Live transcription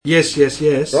Yes.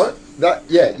 Right?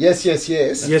 Yes.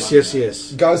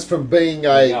 Goes from being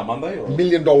a $1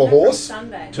 million horse to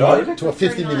a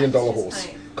 $50 million horse.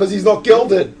 Because he's not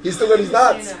gelded. He's still got his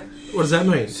nuts. What does that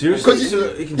mean? Seriously?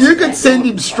 Because you can send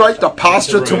him straight to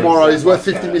pasture tomorrow. He's worth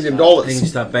 $50 million. He can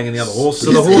start banging the other horses.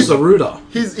 So the horse are ruder.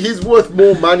 He's worth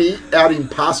more money out in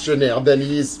pasture now than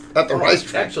he is at the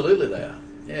racetrack. Absolutely, they are.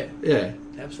 Yeah.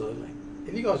 Absolutely.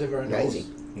 Have you guys ever owned a horse?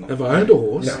 Have I owned a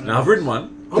horse? No, I've ridden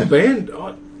one. I'm banned.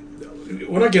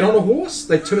 When I get on a horse,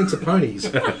 they turn into ponies.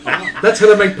 That's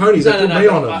how they make ponies. They put me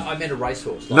on them. I meant a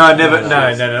racehorse. No, never.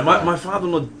 No. My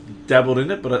father-in-law dabbled in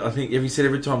it, but I think he said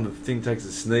every time the thing takes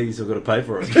a sneeze, I've got to pay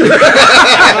for it.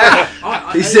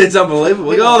 He said it's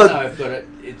unbelievable. But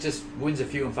it just wins a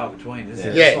few and far between, isn't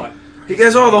it? Yeah. He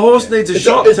goes, the horse needs a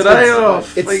shot today.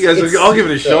 He goes, I'll give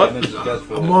it a shot. I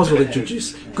might as well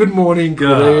introduce. Good morning,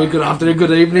 good afternoon,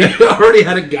 good evening. I already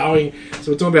had it going.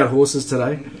 So we're talking about horses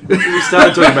today. We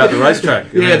started talking about the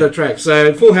racetrack. Yeah, the track.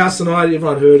 So full house tonight.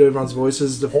 Everyone heard everyone's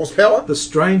voices. The horsepower. The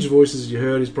strange voices you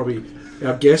heard is probably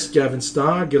our guest, Gavin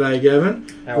Starr. G'day, Gavin.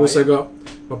 Also got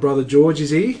my brother George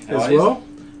is here as well.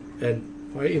 And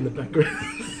in the background.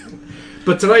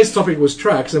 But today's topic was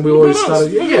tracks, and we already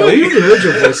started. Yeah, you heard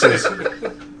your voices.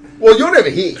 Well, you're never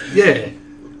here. Yeah.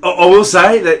 I will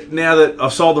say that now that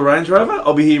I've sold the Range Rover,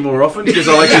 I'll be here more often because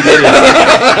I'll actually get it.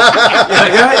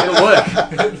 It'll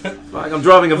work. Like I'm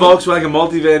driving a Volkswagen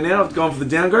multivan now. I've gone for the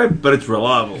downgrade, but it's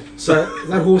reliable. So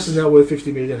that horse is now worth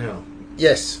 $50 million. How?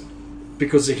 Yes.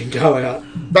 Because it can go out.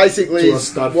 Basically,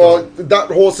 that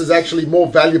horse is actually more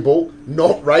valuable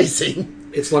not racing.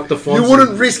 It's like the Fonzie. You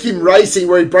wouldn't risk him racing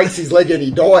where he breaks his leg and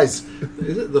he dies.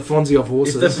 Is it the Fonzie of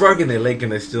horses? If they've broken their leg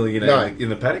and they're still, in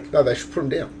the paddock? No, they should put them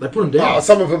down. They put them down?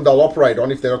 Some of them they'll operate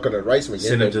on if they're not going to race them again.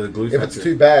 Send them to the glue factory. If it's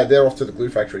too bad, they're off to the glue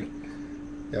factory.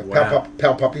 Yeah, wow.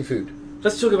 Pow puppy food.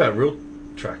 Let's talk about real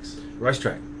tracks.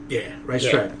 Racetrack. Yeah,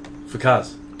 racetrack. For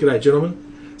cars. G'day, gentlemen.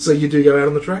 So you do go out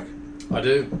on the track? I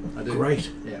do.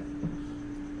 Great. Yeah.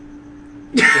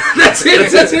 That's it.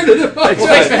 Thanks for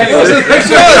having us.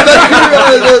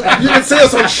 You can see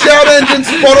us on Shout Engine,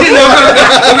 Spotify.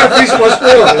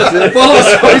 Follow us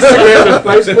on Instagram and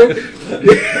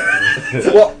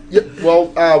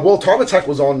Facebook. World Time Attack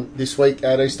was on this week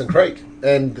at Eastern Creek,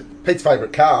 and Pete's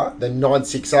favourite car, the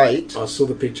 968. I saw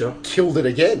the picture. Killed it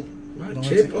again. It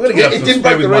didn't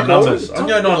break the record. I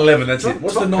know 911. That's it.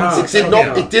 What's the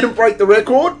 968? It didn't break the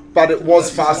record, but it was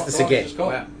fastest again.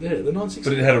 Yeah, the 968.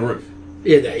 But it had a roof.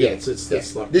 Yeah.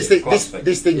 It's like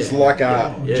this thing's like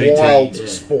a wild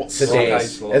sports sedan.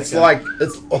 It's like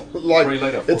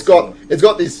it's got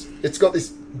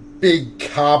this big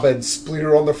carbon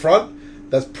splitter on the front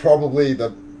that's probably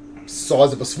the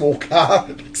size of a small car.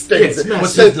 What's the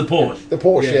Porsche? The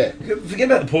Porsche, yeah. Forget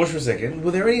about the Porsche for a second.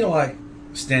 Were there any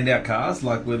standout cars?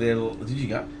 Did you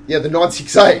go? Yeah, the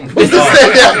 968 was the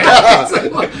standout car.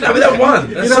 No, but that won.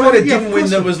 You know what it didn't win?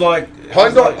 That was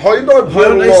Hyundai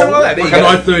brought along like that. a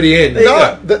 930N.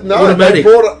 They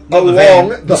brought along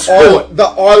the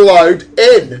iLoad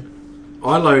N.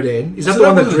 iLoad N. Is that the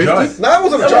one that drifted? No, it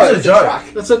wasn't a joke.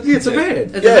 It's a van.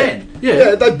 It's a van.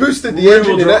 Yeah, they boosted the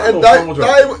engine in it, and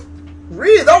they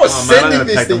were sending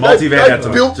this thing. They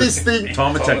built this thing.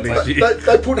 Time Attack next year.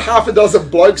 They put half a dozen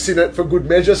blokes in it for good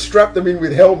measure, strapped them in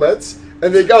with helmets,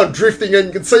 and they're going drifting, and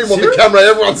you can see them on the camera.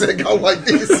 Everyone's there going like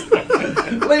this.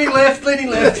 leaning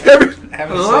left. I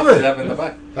love it. In the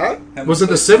back. Huh? Was it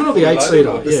the 7 or the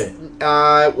 8-seater? Yeah.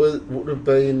 Would have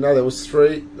been there was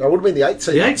 3. It would have been the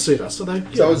 8-seater. The 8-seater. So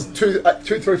it was 2,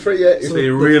 3, 3. Yeah. So they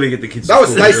really get the kids.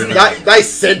 They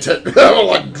sent it. They were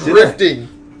like drifting.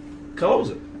 Colour was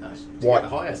it? White. The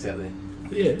highest out there.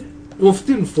 Yeah. Well,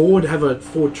 didn't Ford have a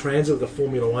Ford Transit with a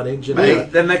Formula 1 engine?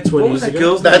 Then that 20 years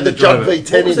ago? They had the Jump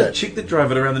V10 What was in that it. chick that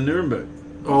drove it around the Nuremberg?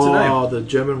 What's her name? The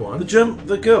German one.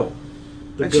 The girl.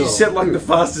 She set the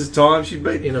fastest time she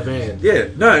beat in a van. Yeah,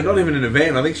 no, not even in a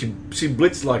van. I think she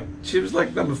blitzed she was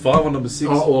number 5 or number 6.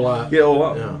 All up. Yeah, all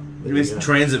up. Yeah. This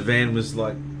transit van was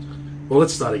Well,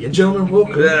 let's start again, gentlemen.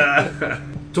 Welcome.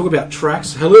 Talk about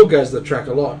tracks. Halil goes to the track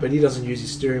a lot, but he doesn't use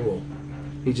his steering wheel.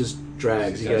 He just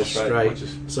drags. He goes straight.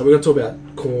 So we're going to talk about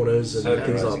corners and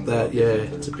things like that. Yeah,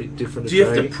 it's a bit different. Do you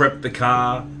have to prep the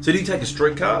car? So do you take a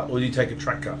street car or do you take a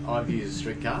track car? I've used a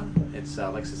street car. It's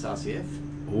Lexus RCF.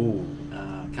 Ooh.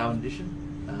 Carbon edition.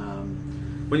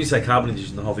 When you say carbon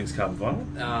edition, the whole thing's carbon vinyl?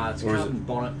 It's carbon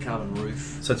bonnet, carbon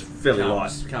roof. So it's fairly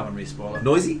light. Carbon rear spoiler.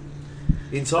 Noisy?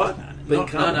 Inside? No,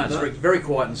 it's very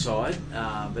quiet inside,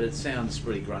 but it sounds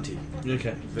pretty grunty.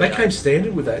 Okay. They came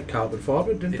standard with that carbon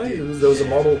fibre, didn't they? There was a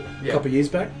model a couple of years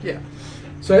back. Yeah.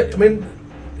 So, I mean,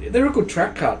 they're a good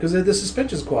track car because the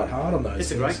suspension's quite hard on those.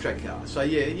 It's a great track car. So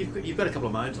yeah, you've got a couple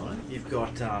of modes on it. You've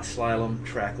got slalom,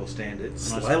 track, or standard.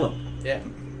 Slalom. Yeah.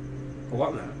 I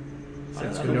like that.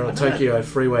 When you're on Tokyo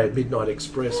Freeway at Midnight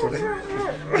Express, or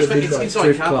it's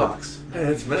inside car parks. Yeah,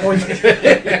 that's mad.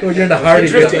 Well, you're in a hurry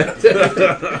to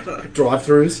get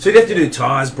drive-throughs. So you have to do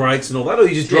tyres, brakes, and all that, or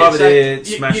you just drive it there,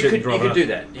 smash it, and drive it? You could do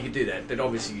that. You could do that, but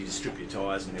obviously you just strip your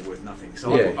tyres and they're worth nothing.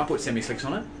 So I put semi-slicks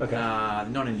on it. Okay.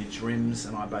 9-inch rims,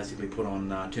 and I basically put on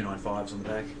 295s on the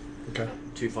back. Okay.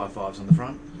 255s on the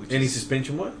front. Any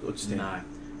suspension work? Or just no.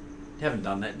 You haven't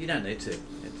done that. You don't need to.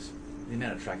 It's the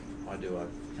amount of track I do. A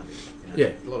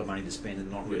lot of money to spend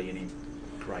and not really any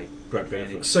great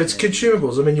advantage. So it's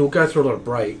consumables. I mean, you'll go through a lot of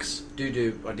brakes. I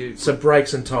do. So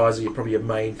brakes and tyres are probably your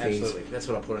main things. Absolutely. That's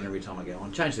what I put on every time I go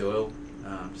on. Change the oil.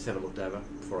 Just have it looked over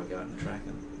before I go out on the track.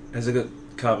 Has it got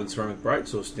carbon ceramic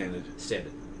brakes or standard?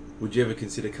 Standard. Would you ever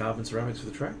consider carbon ceramics for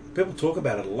the track? People talk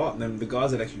about it a lot, and then the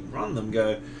guys that actually run them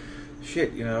go,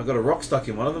 shit, I've got a rock stuck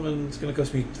in one of them, and it's going to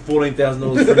cost me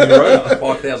 $14,000 for a new rotor.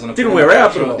 $5,000. Didn't wear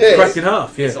out, but it cracked in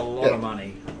half. Yeah. It's a lot of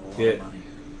money.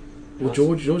 Well,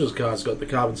 George's car's got the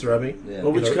carbon ceramic. Yeah.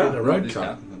 Well, which car? The road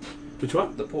car. Which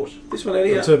one? The Porsche. This one out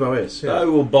here? The Turbo S. Yeah. They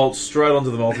will bolt straight onto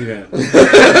the multivan.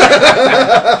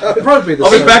 It'll probably be the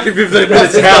I'll be back in 15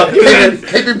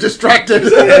 minutes. Keep him distracted.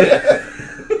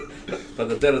 But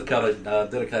the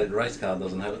dedicated race car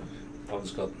doesn't have it. I've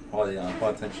just got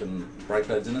high tension brake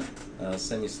pads in it,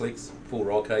 semi slicks, full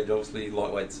roll cage, obviously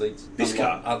lightweight seats. This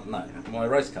car? No, my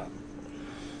race car.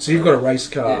 So you've got a race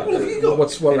car. Yeah.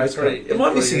 What race car? Am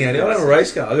I missing out? I don't have a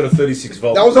race car. I've got a 36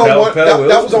 volt. That was on one.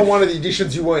 That was on one of the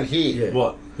editions you weren't here. Yeah.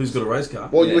 What? Who's got a race car?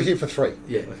 Well, you were here for 3.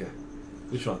 Yeah. Okay.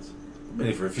 Which ones? I've been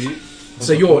here for a few.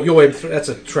 So your M3, that's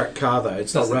a track car though.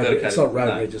 It's not road. It's not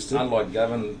road registered. Unlike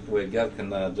Gavin, where Gav can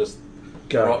just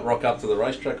rock up to the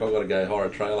racetrack, I've got to go hire a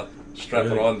trailer, strap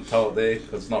it on, tow it there.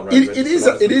 It's not road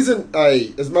registered. It isn't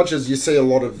as much as you see a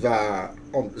lot of,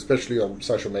 especially on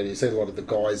social media. You see a lot of the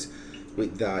guys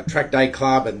with track day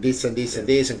club and this and this and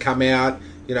this, and come out,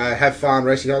 have fun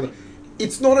racing.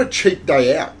 It's not a cheap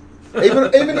day out.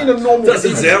 Even in a normal.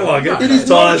 Doesn't sound like it. It is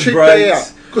not a cheap day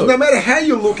out. Because no matter how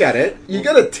you look at it, you're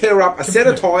going to tear up a set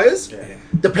of tyres,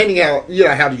 depending how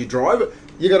do you drive it.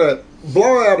 You're going to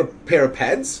blow out a pair of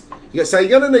pads. So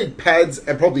you're going to need pads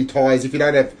and probably tyres if you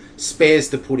don't have spares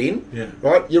to put in. Yeah.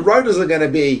 Right. Your rotors are going to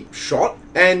be shot,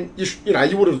 and you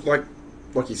would have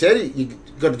like you said, you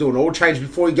got to do an oil change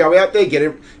before you go out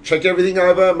there. Check everything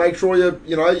over, make sure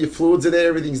your fluids are there,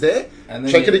 everything's there. And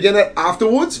then check it again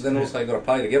afterwards. Then also you got to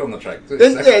pay to get on the track too.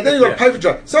 Then you got to pay for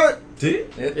track. So. Do you?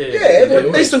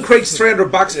 Yeah. Eastern Creek's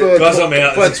 $300 for Guys, I'm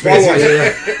out. For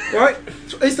Twilight, right?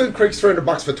 Eastern Creek's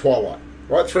 $300 for Twilight,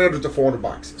 right? $300 to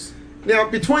 $400. Now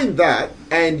between that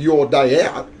and your day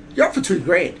out, you're up for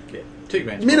 $2,000. Yeah,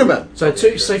 $2,000 minimum. So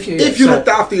if you looked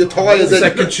after your tyres,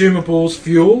 so consumables,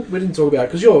 fuel. We didn't talk about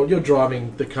because you're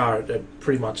driving the car at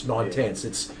pretty much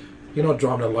 9/10. You're not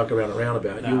driving it like around a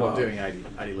roundabout. No, I'm doing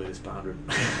 80 litres per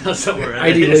 100. Somewhere around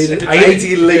 80 litres.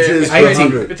 80 litres per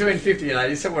 100. Between 50 and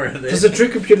 80, somewhere around there. Does the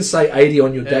trick computer say 80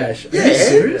 on your dash? Are you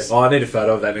serious? Oh, I need a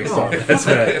photo of that next time. That's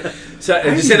right. So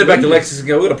just send it back to Lexus and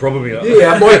go, we've got a problem here.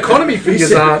 Yeah, my economy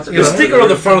figures aren't. The sticker on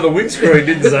the front of the windscreen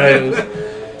didn't say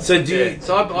it. So do you...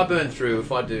 So I burn through,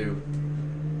 if I do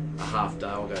a half day,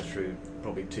 I'll go through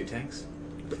probably 2 tanks.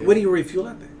 Where do you refuel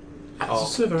at there?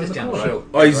 Just down the road.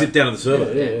 Oh, you zip down to the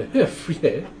server?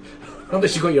 Yeah.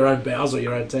 Unless you've got your own bowels or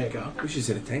your own tanker. We should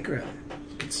send a tanker out there.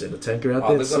 You could send a tanker out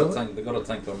there. They've got a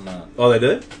tank on. Oh, they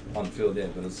do? On field, yeah,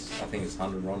 but I think it's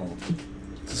 100 RON or.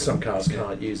 Some cars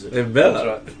can't use it. They're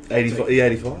better. That's right. 85,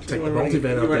 E85. Take the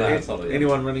multivan out there.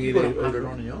 Anyone running it? 100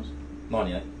 RON in yours?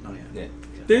 98. Yeah.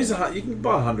 There's you can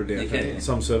buy 100 down there.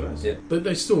 Some servos. Yeah. But do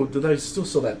they still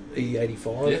sell that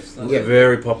E85? Yes. Yeah,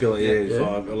 very popular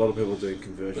E85. A lot of people do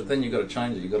conversion. But then you've got to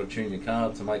change it. You've got to tune your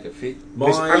car to make it fit.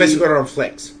 Unless you've got it on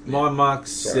flex. My Mark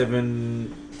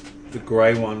 7, the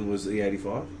grey one, was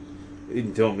E85. He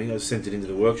didn't tell me. I sent it into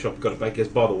the workshop, got it back. He goes,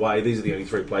 by the way, these are the only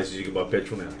 3 places you can buy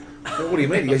petrol now. Well, what do you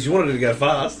mean? He goes, you wanted it to go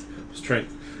fast. It was Trent.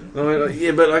 I mean,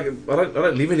 yeah, but I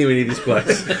don't live anywhere near this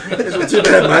place. That's not too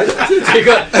bad, mate. we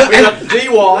got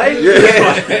DY,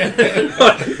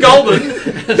 Goldman.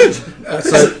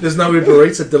 So there's no Uber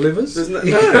Eats that delivers? There's no. And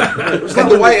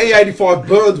the way E85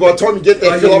 burns, by the time you get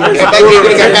there, fill up and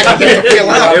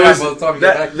come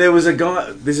back, There was a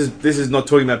guy. This is not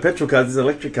talking about petrol cars. This is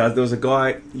electric cars. There was a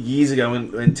guy years ago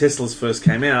when Teslas first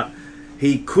came out.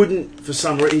 He couldn't, for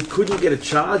some reason, he couldn't get a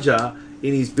charger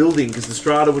in his building because the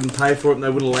strata wouldn't pay for it and they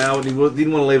wouldn't allow it and he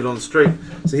didn't want to leave it on the street.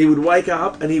 So he would wake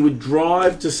up and he would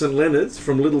drive to St Leonard's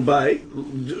from Little Bay,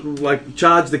 like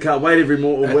charge the car, wait every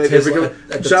morning, charge the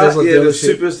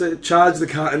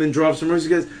car and then drive somewhere else. He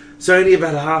goes, so I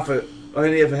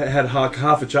only ever had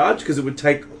half a charge because it would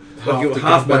take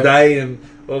half my day and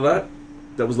all that.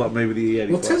 That was like me with the E85.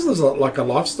 Well, Tesla's like a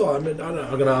lifestyle. I mean, I'm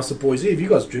going to ask the boys here, have you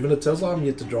guys driven a Tesla? I'm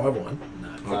yet to drive one.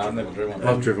 No, I've never driven one.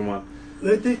 I've driven one.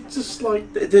 They're just like...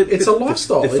 It's a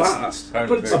lifestyle. They're fast.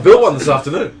 But I built one this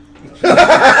afternoon.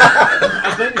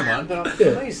 I've been in one, but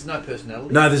there's no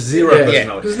personality. No, there's zero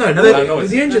personality. There's no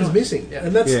the engine's missing. Yeah.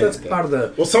 And that's part of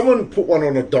the... Well, someone put one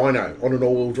on a dyno, on an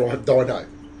all-wheel drive dyno.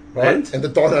 Right? And the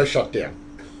dyno shut down.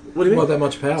 What do you mean? Not that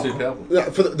much power. Too powerful. No,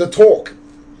 for the torque.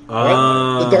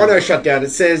 Right? The dyno shut down. It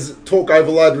says torque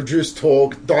overload, reduced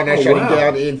torque, dyno shutting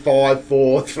down in 5,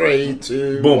 4, 3,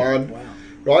 2, 1. Wow.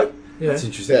 Right? Yeah. That's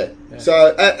interesting. Yeah.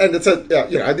 So, and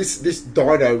it's this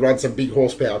dyno runs some big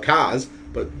horsepower cars,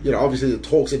 but, obviously the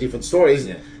torque's a different story.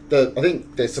 Yeah. I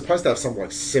think they're supposed to have something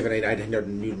like 1,800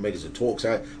 newton meters of torque.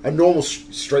 So a normal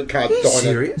street car dyno.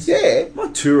 Serious? Yeah. My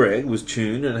Touareg was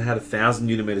tuned and it had 1,000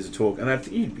 newton meters of torque. And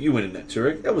you went in that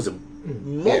Touareg. That was a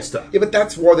monster. Yeah, but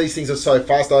that's why these things are so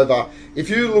fast over. If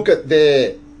you look at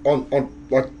their on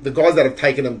like the guys that have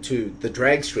taken them to the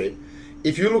drag strip,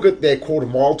 if you look at their quarter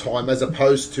mile time as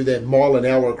opposed to their mile an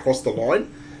hour across the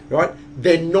line, right?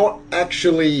 They're not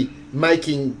actually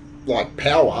making like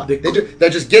power. They're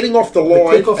just getting off the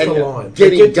line and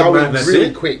getting going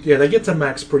really quick. Yeah, they get to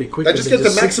max pretty quick. They just get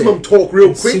the maximum torque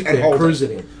real quick and hold cruise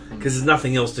it in. Because there's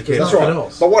nothing else to care about.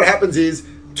 That's right. But what happens is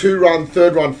 2 run,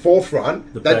 3rd run, 4th run,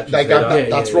 they go back.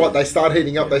 That's right. They start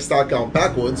heating up. They start going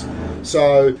backwards.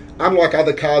 So unlike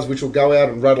other cars which will go out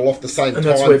and rattle off the same time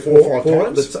 4 or 5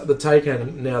 times, the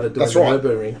Taycan now they're doing the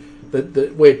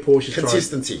Nürburgring. Where Porsche's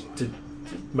consistency to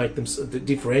make them to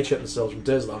differentiate themselves from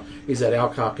Tesla is that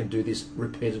our car can do this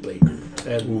repeatedly,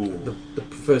 and the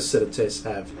first set of tests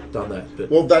have done that. But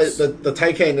well, the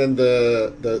Taycan and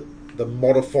the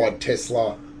modified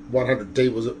Tesla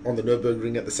 100D was on the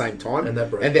Nürburgring at the same time, and that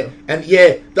broke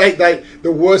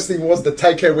the worst thing was the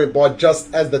Taycan went by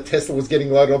just as the Tesla was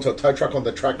getting loaded onto a tow truck on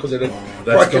the track because it had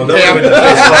broken down.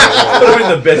 That would have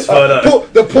been the best photo.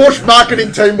 The Porsche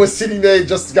marketing team was sitting there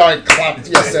just going, "Clap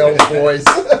yourselves, boys."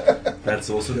 That's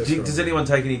awesome. Does anyone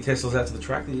take any Teslas out to the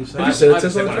track that you've seen? Have you seen a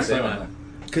Tesla on the track?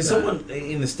 Because someone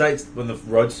in the States, when the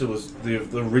Roadster was the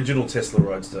original Tesla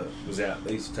Roadster was out,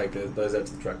 they used to take those out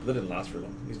to the track, but they didn't last very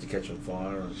long. They used to catch on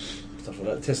fire and stuff like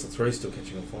that. Tesla 3 is still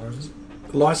catching on fire, isn't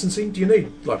it? Licensing? Do you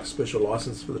need like a special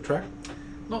license for the track?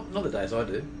 Not the days I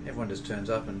do. Everyone just turns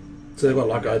up and. So they've got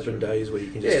like open days where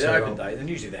you can just. Yeah, they're open days, and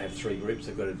usually they have 3 groups.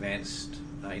 They've got advanced,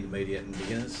 intermediate, and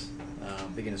beginners.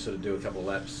 Beginners sort of do a couple of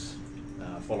laps,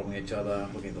 following each other,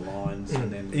 looking at the lines,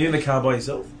 and then. Are you in the car by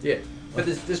yourself? Yeah. But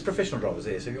there's professional drivers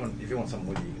there, so if you want someone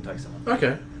with you, you can take someone.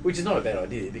 Okay. Which is not a bad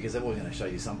idea because they're always going to show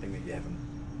you something that you haven't.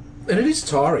 And it is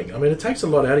tiring. I mean, it takes a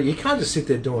lot out of you. You can't just sit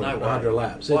there doing 100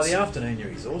 laps. By the afternoon, you're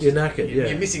exhausted. You're knackered.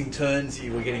 You're missing turns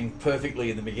you were getting perfectly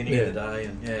in the beginning of the day,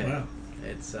 and but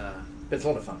it's a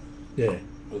lot of fun. Yeah.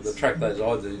 Well, the track days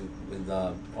I do with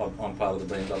I'm part of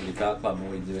the BMW Car Club, and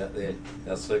we do out there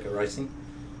our circuit racing.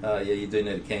 You do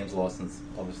need a CAMS license,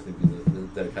 obviously,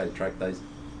 with the dedicated track days.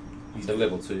 So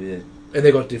level 2, yeah. And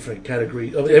they've got different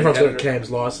categories. Everyone's got a CAMS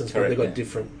license, but they've got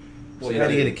different. Well, how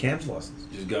do you get a CAMS license?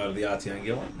 You just go to the RTA and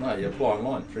get one? No, you apply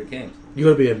online through CAMS. You've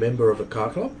got to be a member of a car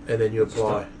club, and then you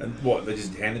apply. And what, they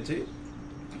just hand it to you?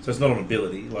 So it's not on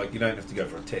ability, like you don't have to go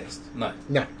for a test? No.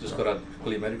 Just got a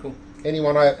clear medical.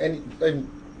 Anyone,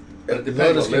 but it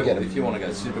depends on level. If you want to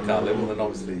go supercar level, then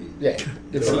obviously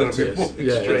it's a little bit more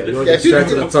extreme. You want to get straight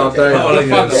to the top, don't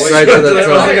you? Straight to the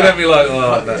top. Looking at me like,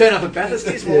 no. Turn up at Bathurst,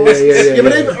 yeah,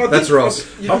 but even, that's Ross.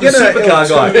 I'm a supercar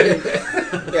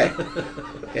guy.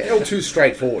 L2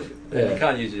 straightforward. You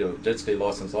can't use your jet ski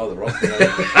license either, right?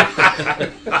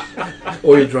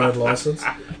 Or your drone license.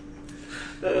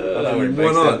 Why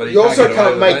not? You also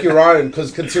can't make your own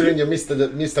because considering you're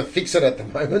Mr. Fix-It at the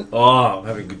moment. Oh, I'm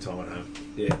having a good time at home.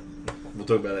 Yeah. We'll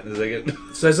talk about that in a second.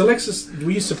 So is the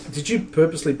Lexus, did you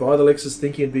purposely buy the Lexus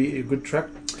thinking it'd be a good track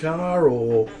car,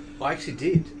 or? I actually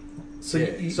did. So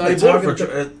you bought it for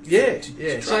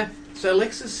So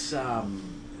Lexus,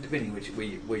 depending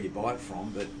where you buy it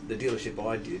from, but the dealership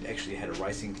I did actually had a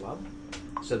racing club.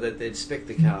 So that they'd spec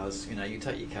the cars, you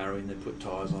take your car in, they'd put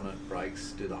tyres on it,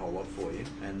 brakes, do the whole lot for you,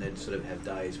 and they'd sort of have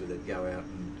days where they'd go out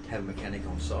and have a mechanic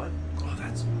on site. Oh,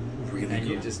 that's really And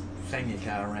cool. you just hang your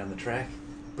car around the track,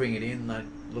 bring it in, they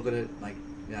look at it, make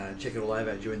check it all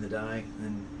over during the day, and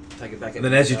then take it back. And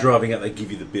then as you're driving out, they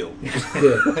give you the bill.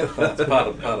 That's part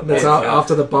of That's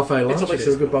after the buffet lunch. Is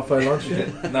there a good buffet lunch?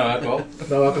 No alcohol.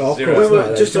 No alcohol.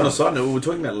 Just on a side note, we were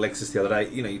talking about Lexus the other day.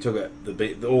 You talk about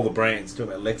all the brands. Talk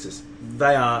about Lexus.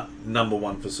 They are number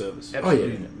one for service.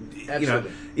 Absolutely.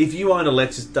 Absolutely. If you own a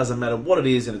Lexus, doesn't matter what it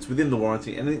is, and it's within the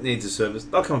warranty, and it needs a service,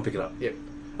 they'll come and pick it up. Yep.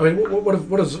 I mean, what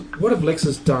have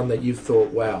Lexus done that you've thought,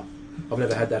 wow, I've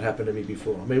never had that happen to me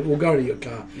before? I mean, we'll go into your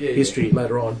car history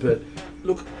later on, but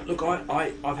look, I've got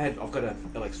a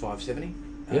LX 570.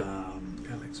 Yep.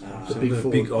 The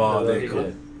big they're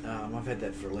cool. I've had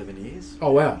that for 11 years.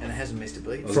 Oh wow! And it hasn't missed a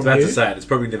beat. I was about to say it's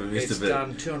probably never missed a beat. It's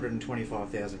done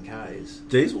 225,000 Ks.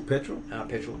 Diesel, petrol.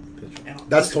 Petrol.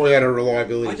 That's Toyota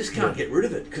reliability. I just can't get rid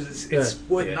of it because it's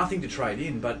worth nothing to trade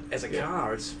in. But as a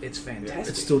car, it's fantastic.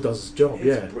 It still does its job.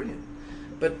 It's brilliant.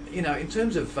 But in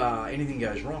terms of anything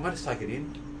goes wrong, I just take it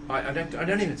in. I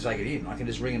don't even take it in. I can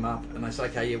just ring them up and they say,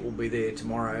 okay, we'll be there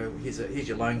tomorrow. Here's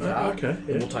your loan card. And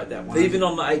we'll take that one. Even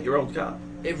on the 8-year-old car.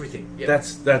 Everything. Yep.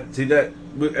 That. See that.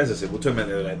 As I said, we'll talk about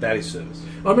the other day. That is service.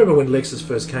 I remember when Lexus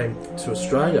first came to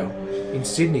Australia in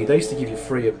Sydney. They used to give you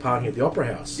free parking at the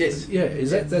Opera House. Yes. Yeah.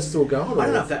 Is that still going? I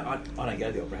don't know if that. I don't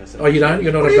go to the Opera House. Oh, you don't?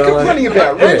 You're not what a are you ballet? complaining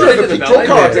about? Range Rover picked your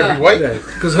cars every week.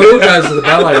 Because who goes to the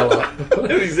ballet a lot?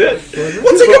 Who's that?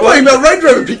 What's he complaining about? Range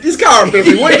Rover picked his car up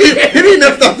every week. He didn't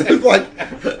have nothing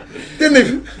didn't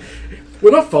even. We're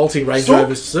not faulting Range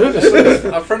Rover's service.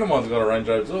 A friend of mine's got a Range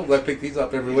Rover as well. They pick these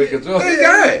up every week as well. There you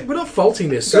go. We're not faulting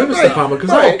their service department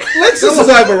because Lexus is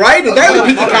overrated. They only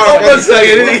pick the car up.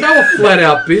 They were flat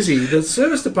out busy. The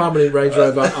service department in Range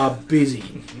Rover are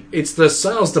busy. It's the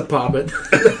sales department.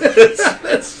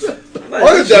 That's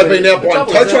I think they've been out buying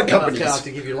tow truck companies. To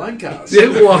give you loan cars.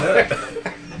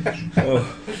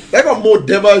 They've got more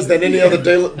demos than any other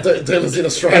dealers in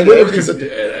Australia.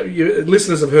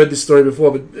 Listeners have heard this story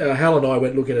before, but Hal and I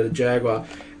went looking at a Jaguar,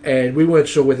 and we weren't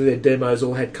sure whether their demos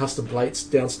all had custom plates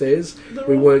downstairs.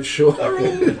 We weren't sure.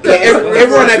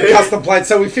 Everyone had custom plates,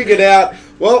 so we figured out,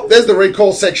 well, there's the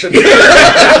recall section.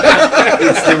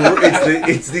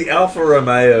 It's the Alfa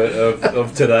Romeo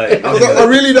of today. I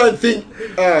really don't think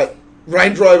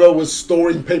Range Rover was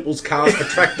storing people's cars for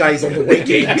track days on the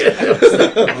weekend. There's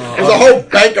a whole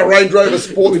bank of Range Rover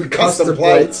Sports with custom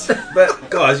plates.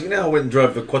 But guys, I went and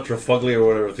drove the Quattrofoglia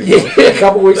or whatever. A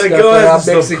couple of weeks ago. The guy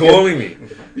hasn't stopped calling me.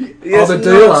 He has the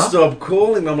dealer not stopped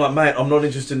calling me. I'm like, mate, I'm not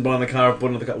interested in buying the car. I've bought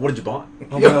another car. What did you buy?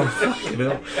 I'm like, fucking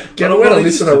hell. We had a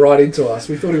listener right into us.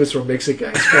 We thought he was from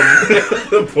Mexico. He's from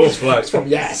the poor bloke. It's from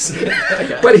Yas.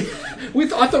 But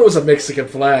I thought it was a Mexican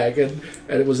flag, and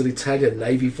it was an Italian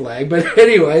Navy flag. But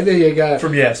anyway, there you go.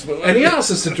 From Yas. And he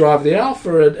asked us to drive the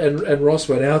Alpha, and Ross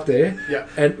went out there. Yeah.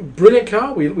 And brilliant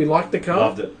car. We liked the car.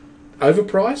 Loved it.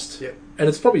 Overpriced. Yep. And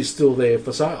it's probably still there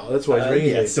for sale. That's why he's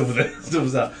ringing it's still there. Still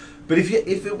was up. But if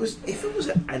it was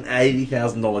an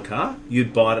 $80,000 car,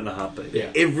 you'd buy it in a heartbeat.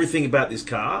 Yeah. Everything about this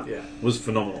car was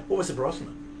phenomenal. What was the price on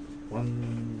it?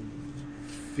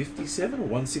 157 or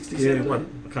 167? Yeah, I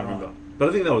can't remember. But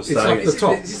I think that was It's saying up the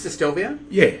top. Is this the Stelvio?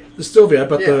 Yeah, the Stelvio,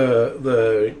 but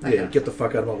Okay. get the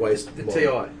fuck out of my waist. The model.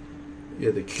 TI?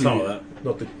 Yeah, the Q. Something like that.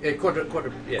 Not the...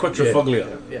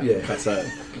 Quattrofoglia. Yeah. That's it.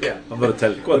 Yeah. I'm going to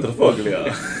tell you. Quattrofoglia.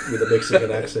 With a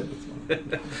Mexican accent.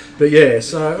 But yeah,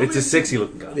 so... It's a sexy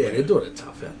looking car. Yeah, they're doing it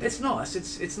tough out there. It's nice.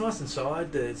 It's nice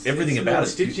inside. Everything about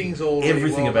the it. stitching's all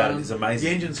Everything well about done. it is amazing.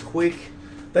 The engine's quick.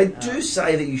 They do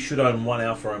say that you should own one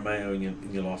Alfa Romeo in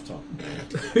your lifetime.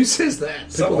 Who says that?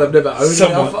 People Someone. that have never owned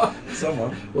an Alpha?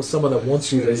 Someone. Or someone that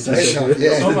wants you to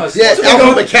Yeah, Almost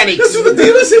Alpha Mechanics. That's what the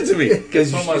dealer said to me.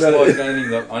 It's almost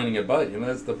like owning a boat.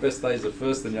 It's the best days are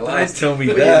first and your Don't last. tell me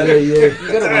Yeah, that. yeah. You've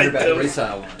got to worry about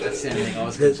resale. That's the only thing I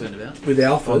was concerned about. With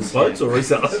On Alphas. boats or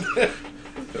resales?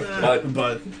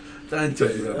 But Don't tell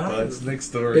me about boats. Next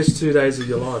story. Best 2 days of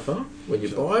your life, huh? When you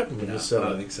buy it and when you I sell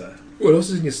don't it. think so. What else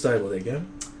is in your stable there, Gam?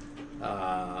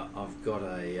 I've got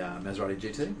a Maserati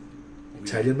GT.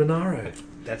 Italian Monaro.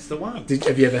 That's the one.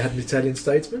 Have you ever had an Italian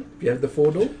Statesman? Have you had the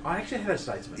 4-door? I actually had a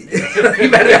Statesman.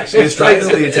 The Australian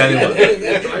or the Italian one?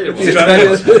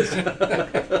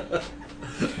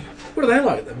 What are they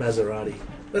like, the Maserati?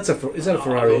 Is that a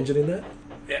Ferrari engine in that?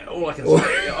 Yeah, all I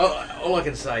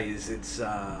can say is it's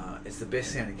the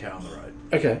best sounding car on the road.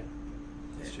 Okay.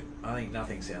 I think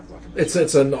nothing sounds like a Maserati. It's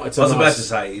I a was nice, about to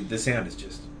say the sound is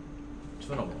just It's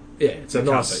phenomenal. yeah, it's a You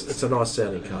can't nice beat it. it's a nice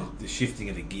sounding car. the shifting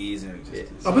of the gears and everything.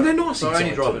 Yeah. Oh, but they're nice So I only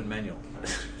inside drive too. it manual.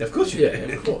 Of course you Yeah,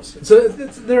 of course. So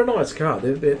they're a nice car.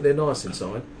 They're nice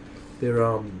inside.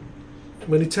 They're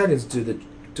when Italians do it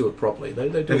properly, they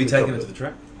do. Have you a good taken job it of to the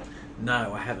track?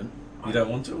 No, I haven't. You don't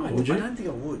want to? Would you? I don't think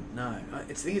I would. No, I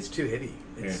think it's too heavy.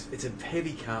 It's a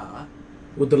heavy car,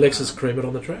 Would the Lexus cream it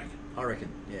on the track? I reckon.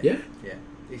 Yeah. Yeah? Yeah.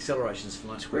 The acceleration's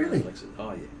much quicker Really? than Lexus.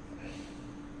 Oh, yeah.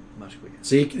 Much quicker.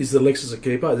 So is the Lexus a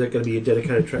keeper? Is that going to be a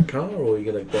dedicated track car, or are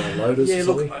you going to buy a Lotus? Yeah, or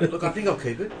look, something? I think I'll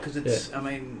keep it because it's. Yeah. I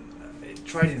mean,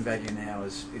 trading value now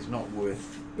is not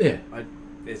worth. Yeah.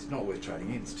 It's not worth trading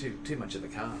in. It's too much of the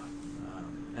car,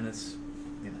 and it's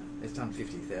it's done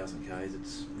 50,000 k's.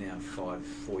 It's now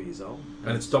 4 years old,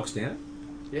 And it stocks down?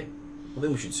 Yeah. Well,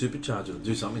 then we should supercharge it or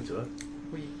do something to it.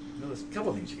 Well, there's a couple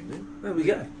of things you can do. There we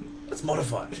go. Let's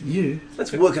modify it. You?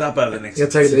 Let's work it up over the next... You're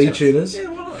going to take it to e-tuners? Yeah,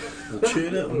 why not? We'll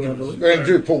tune it. We'll give it We're going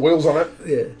to put wheels on it.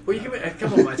 Yeah. Well, you can a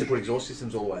couple of mates have put exhaust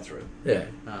systems all the way through, Yeah.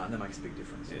 and that makes a big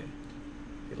difference. Yeah.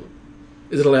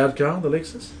 Is it a loud car, the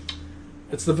Lexus?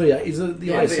 It's the V8. Is it the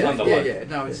Yeah, AC? yeah.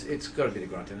 No, it's got a bit of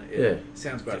grunt in it. Yeah. It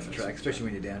sounds great for track, especially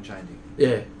when you're down changing. Yeah.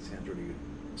 It sounds really good.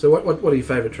 So what are your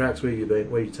favourite tracks? Where have you been?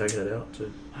 Where are you taking it out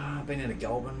to? I've been in a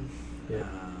Goulburn. Yeah.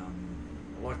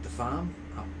 I like the farm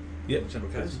up Central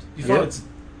Coast. You find it's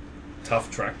a tough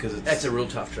track because it's... That's a real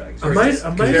tough track. It's A very, mate- it's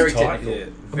a mate- very tight, technical. yeah.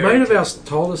 A Very mate of ours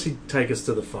technical. told us he'd take us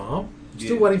to the farm.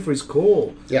 Still Yeah. waiting for his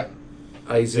call. Yeah.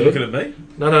 AZ. You looking at me?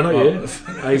 No, not Oh. yet.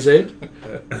 AZ.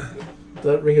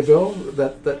 That ring a bell?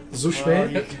 That Zush Well,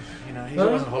 man? he's Huh?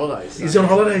 always on holidays. So, He's on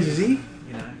holidays, is he?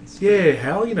 It's, Yeah,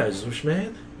 Hal, you know Zush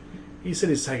man. He said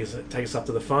he'd take us up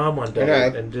to the farm one day I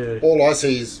know. and All I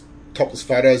see is topless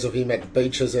photos of him at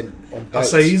beaches and on I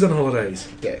boats. say he's on holidays.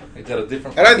 Yeah. He's at a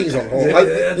different. I don't think he's on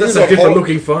holidays. That's a different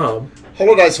looking farm.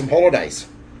 Holidays from holidays.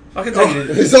 I can take you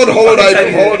to... He's on holiday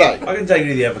from holiday. I can take you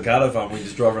to the avocado farm where you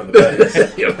just drive around the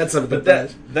bays. Yeah, that's something But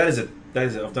that is it.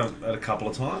 I've done it a couple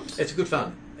of times. It's a good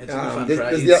fun. It's a good fun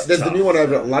track. There's the tough. new one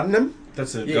over at Luddenham.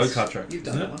 That's a Yes. go-kart track. You've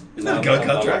done isn't that it? one. Isn't that a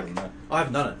go-kart track? I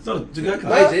haven't done it. It's not a go-kart.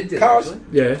 No. AZ did it, cars. actually.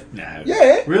 Yeah. No.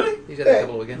 Yeah. Really? He's had it a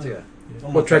couple of weekends ago.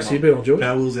 What tracks have you been on, George?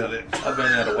 Power wheels out there. I've been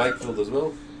out of Wakefield as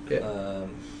well. Yeah.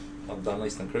 I've done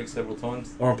Eastern Creek several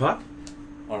times. Oran Park?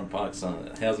 Oran Park's a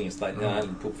housing estate now. I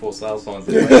haven't put for sale signs.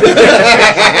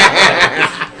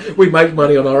 We make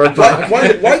money on our own park.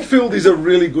 Wakefield is a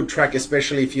really good track,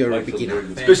 especially if you're a beginner.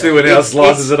 Especially when ours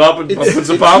slices it up and puts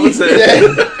apartments there.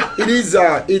 Yeah, it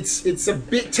is. It's a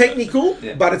bit technical,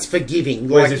 Yeah. but it's forgiving.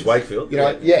 Where's Like, this, Wakefield? You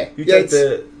know, yeah. You yeah, take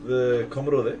the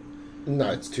Commodore there?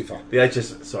 No, it's too far. The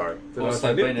HS, sorry. I've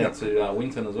also been out to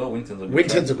Winton as well. Winton's a good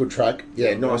Winton's track. a good track.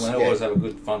 Yeah, nice. I Yeah. always have a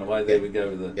good fun away there. Yeah. We go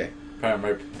with the Yeah.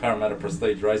 Parramatta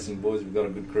Prestige Racing boys. We've got a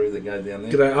good crew that go down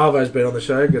there. G'day, Arvo's been on the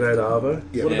show. G'day to Arvo.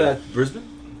 Yeah. What Yeah. about Brisbane?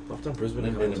 I've done Brisbane a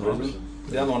Never couple been of to times. Brisbane.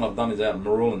 The other one I've done is out in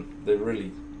Maroon. They're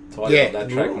really tight Yeah, on that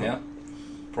track Maroon. now.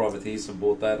 Privateers have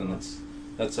bought that, and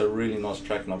that's a really nice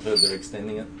track. And I've heard they're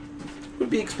extending it. Would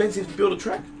it be expensive to build a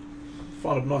track?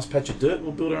 Find a nice patch of dirt and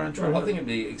we'll build our own track. I think it'd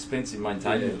be expensive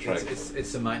maintaining the track.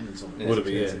 It's the maintenance on it. Would it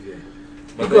be, Expensive, yeah.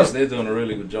 But Because- they're doing a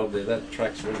really good job there. That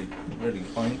track's really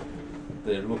clean.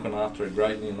 They're looking after it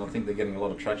greatly, and I think they're getting a lot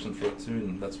of traction through it too,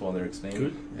 and that's why they're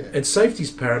expanding. Good. And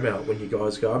safety's paramount when you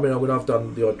guys go. I mean, when I've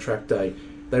done the odd track day,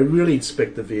 they really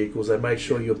inspect the vehicles. They make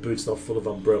sure your boot's not full of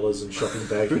umbrellas and shopping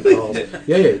bags and cars.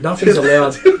 Yeah, nothing's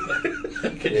allowed.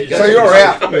 So you're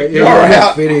out. Yeah, You're you're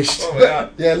out. finished.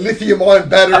 Yeah, lithium-ion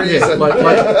batteries. Yeah, and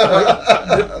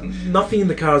like nothing in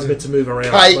the car is meant to move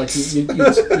around. Cakes. Like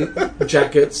you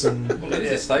jackets and Well,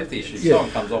 it's a safety issue. If Yeah.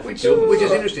 someone comes off and Which kills them.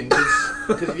 is interesting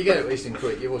because if you go to Eastern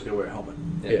Creek, you've always got to wear a helmet.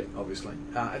 Yeah. Obviously.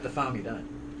 At the farm, you don't.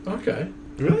 okay.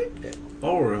 Really? Yeah.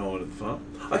 I'll wear a helmet at the farm.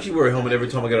 I actually wear a helmet every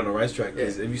time I get on a racetrack. Yeah.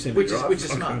 Have you seen me Which is drive? which is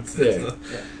smart. Yeah.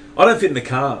 I don't fit in the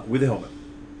car with a helmet.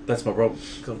 That's my problem.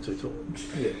 Because I'm too tall.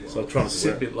 Yeah. So I try to Sit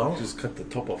a wear bit long. Just cut the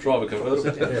top off. Drive a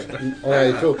convertible.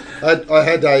 Yeah. Cool. I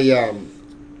had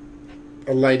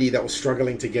a lady that was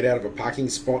struggling to get out of a parking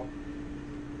spot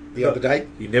the other day.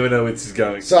 You never know where this is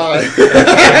going. So, Ever.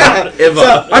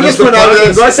 I just went over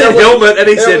there. I said helmet and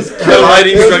he said, was- "Hello,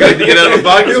 lady, struggling to get out of a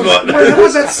parking spot." How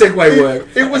does that segue work?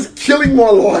 It was killing my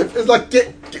life. It's like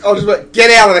I was like,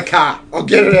 get out of the car. I'll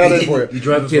get it out there for you. You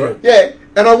drove Get through it. Yeah,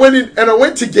 and I went in, and I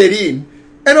went to get in,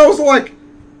 and I was like,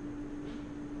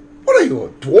 "What are you, a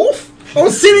dwarf?" I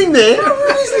was sitting there.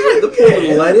 the poor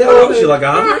little lady. How old is she? Like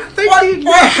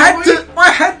 100? I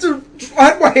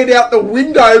had my head out the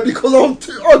window because I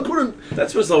couldn't.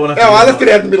 That's what's like when I left it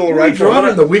out in the middle of the road.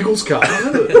 Driving the Wiggles car.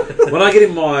 When I get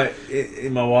in my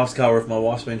wife's car, or if my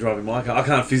wife's been driving my car, I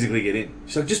can't physically get in.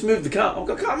 She's like, "Just move the car." I'm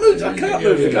like, I can't move the car.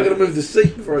 I've got to move the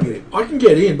seat before I get in. I can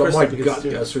get in, but Press my up against gut the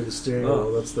steering. goes through the steering Oh.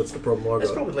 wheel. That's the problem I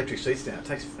That's got. probably with electric seats now. It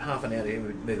takes half an hour to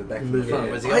move it back from Move the front. it.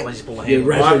 Whereas the other one, you just pull the Yeah, handle.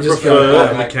 right. I just prefer go a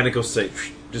back. mechanical seat.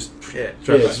 Just Yeah. Yeah,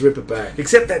 straight just back. rip it back.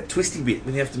 Except that twisty bit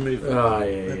when you have to move. Oh,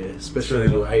 yeah. Especially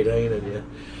when you're 18 and you...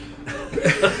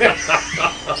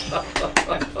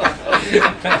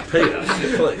 Peter,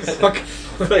 please.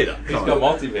 Peter, He's got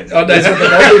multi-van. Oh, that's what the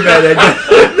multi-van had.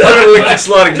 I'm electric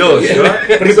sliding doors, right?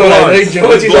 But he's got 18,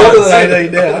 George. He's older than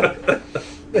 18 now.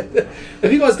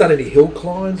 Have you guys done any hill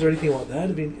climbs or anything like that?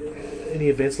 Have you, any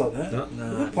events like that? No.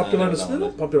 They're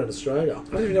not popular in Australia.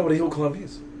 I don't even know what a hill climb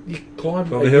is. You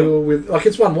climb On a the hill hill? with... Like,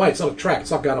 it's one way. It's not a track.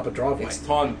 It's not going up a driveway. It's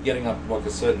time getting up like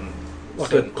a certain...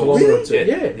 Like a kilometre or two. Yeah,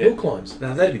 Yeah, hill climbs.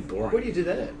 No, that'd be boring. Where do you do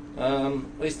that at?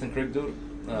 Eastern Creek do it.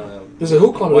 There's a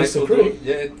hill climb at Eastern Wakefield Creek.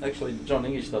 do it. Yeah, actually, John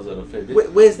English does it a fair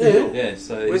bit. Where's the hill? Yeah,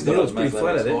 so Where's the hill? It's made pretty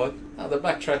that flat, slide. The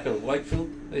back track of Wakefield,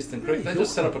 Eastern Creek, they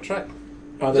just set up a track.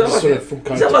 Oh, they're just sort of from Is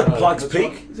coast that to like coast. Pikes That's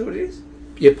Peak? right. Is that what it is?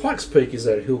 Yeah, Pikes Peak is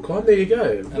a hill climb. There you go.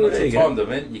 And it's There a you go. timed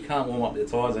event. You can't warm up your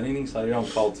tyres or anything, so you're on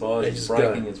cold They tyres, just it's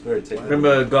braking, go. it's very technical.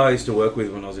 Remember a guy I used to work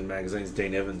with when I was in magazines,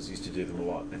 Dean Evans, used to do them a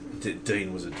lot. And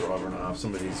Dean was a driver and a half.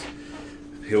 Some of his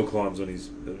hill climbs on his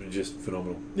were just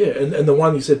phenomenal. Yeah, and the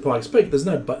one you said Pikes Peak, there's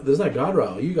no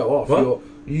guardrail. You go off. What?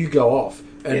 You go off.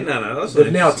 And Yeah, no, that's they've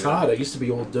not now interesting. tarred it. It used to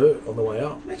be all dirt on the way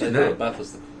up. They Imagine do it that. at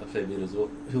Bathurst a fair bit as well.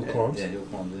 Hill climbs? Yeah, hill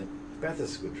climbs, yeah.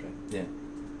 Bathurst is a good track. Yeah.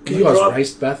 You guys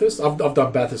raced Bathurst? I've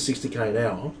done Bathurst 60k an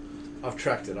hour. I've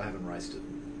tracked it. I haven't raced it.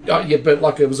 Oh, yeah, but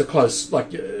like it was a close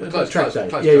track day. close yeah,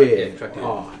 track, yeah. track day.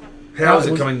 Oh, How was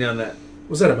it was- coming down that?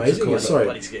 Was that amazing? Yeah, sorry.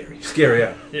 Bloody scary. Scary,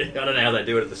 yeah. Yeah, I don't know how they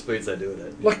do it at the speeds they do it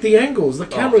at. Like the angles, the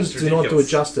cameras it's do not do it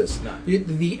ridiculous. justice. No.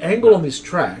 The angle on this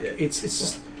track, Yeah. it's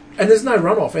just, and there's no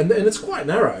runoff, and it's quite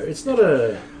narrow. It's not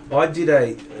a. I did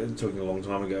talking a long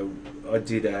time ago, I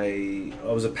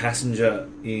was a passenger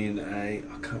in I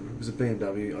can't remember, it was a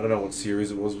BMW, I don't know what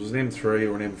series it was an M3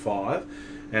 or an M5,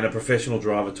 and a professional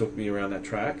driver took me around that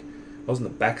track. I was in the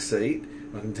back seat,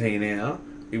 I can tell you now,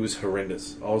 it was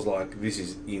horrendous. I was like, this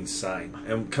is insane.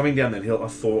 And coming down that hill, I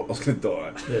thought I was going to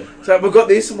die. Yeah. So we've got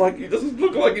this, I'm like, it doesn't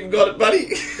look like you've got it, buddy.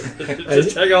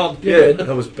 Just hang on. Yeah, that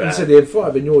was bad. You said the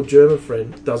M5, and your German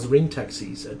friend does ring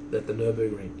taxis at the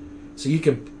Nürburgring. So you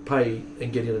can pay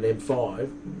and get in an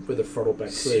M5 with a throttle back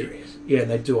seat. Serious? Yeah,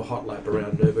 and they do a hot lap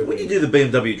around Nürburgring. When you do the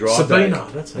BMW drive Sabina,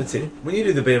 days, that's it. When you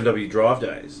do the BMW drive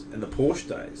days and the Porsche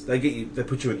days, they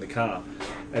put you in the car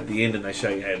at the end and they show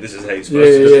you, hey, this is how you're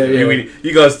supposed to do it.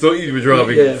 You guys thought you were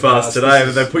driving fast today,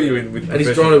 and they put you in with. And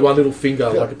he's driving with one little finger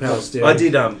like a power steering. I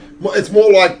did. It's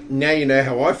more like now you know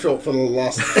how I felt for the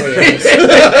last 3 hours.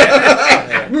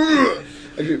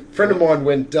 Actually, a friend of mine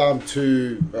went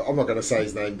to. I'm not going to say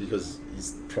his name because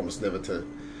he's promised never to.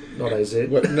 Not AZ. No, it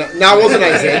wasn't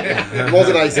AZ. It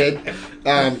wasn't AZ.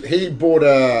 He bought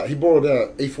a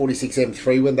E46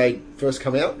 M3 when they first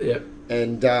come out. Yeah.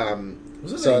 And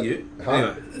Wasn't that you?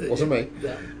 Huh? Anyway. Wasn't me.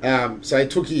 Yeah. So he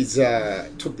took his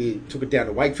took it down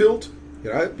to Wakefield,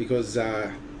 because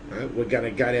we're going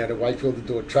to go down to Wakefield to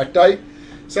do a track day.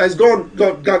 So he's done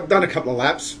a couple of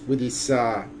laps with his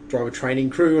driver training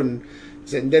crew, and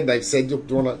then they've said, "Look,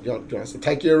 do you want us to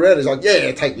take you around?" He's like,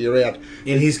 "Yeah, take me around."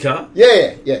 In his car?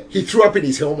 Yeah. He threw up in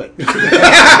his helmet. Was the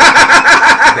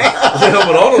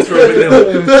helmet on or threw it in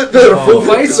there? Full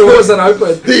face, or was it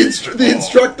open?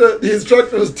 The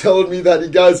instructor was telling me that he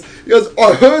goes,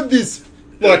 I heard this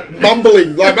like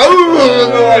mumbling, like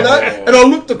like that, and I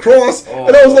looked across,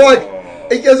 and I was like,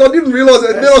 he goes, I didn't realise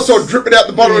it, and then I saw it dripping out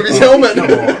the bottom of his helmet.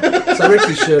 So he ripped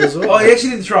his shirt as well. Oh, he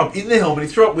actually didn't throw up in the helmet, he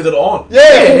threw up with it on. Yeah,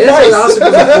 Face. that's what I asked him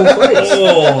for the full face.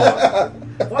 Oh.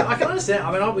 Well, I can understand.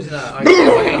 I mean, I was in a hot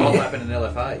lap in an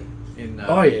LFA.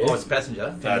 Oh, yeah. I was a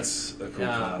passenger. That's a cool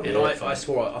car. And I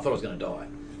swore I thought I was going to die.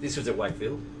 This was at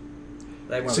Wakefield.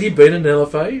 So you've been in an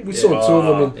LFA? We saw two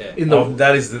of them in the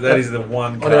that is the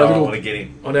one car I want to get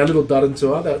in. on our little Dutton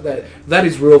tour. That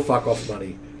is real fuck off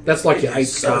money. That's like your It is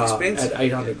eighth so car expensive. at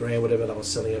 800 grand, whatever they were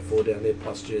selling it for down there,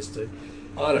 plus GST.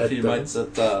 I had a few At, mates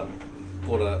that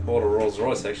bought a Rolls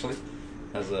Royce actually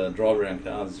as a drive around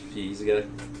cars a few years ago.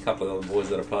 A couple of other boys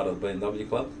that are part of the BMW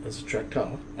club, That's a track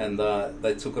car. and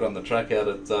they took it on the track out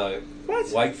at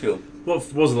Wakefield.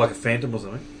 What was it, like a Phantom or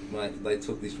something? Mate, they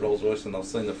took this Rolls Royce, and I've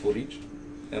seen the footage,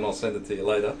 and I'll send it to you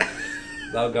later.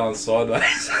 They were going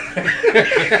sideways.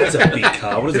 That's a big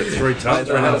car. What is it, 3 tons?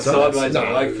 They were going 3.5 tons? sideways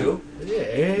at Wakefield. Yeah.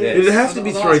 It'd have to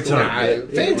be 3 tons. No,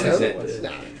 Phantom. Yeah.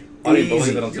 No. I didn't believe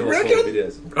Easy. it until You I saw the reckon?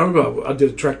 videos. I remember I did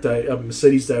a track day, a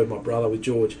Mercedes day with my brother, with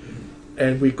George,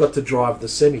 and we got to drive the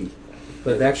semi,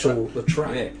 the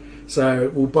truck. Yeah.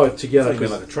 So we were both together. I thought you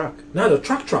meant like a truck. No, the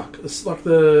truck. It's like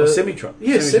the... A semi-truck.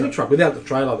 Yeah, semi-truck, without the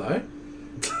trailer though.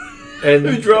 And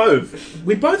Who drove?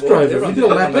 we both Well, drove it. We everyone did a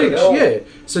lap did. each, Oh. yeah.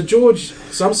 So George,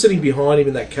 so I'm sitting behind him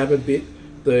in that cabin bit.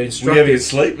 The Were you instructor... having a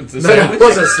sleep? It's a No, I sandwich?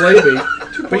 wasn't sleeping.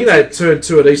 But turn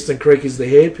 2 at Eastern Creek is the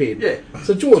hairpin. Yeah.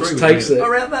 So George takes it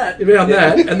around that,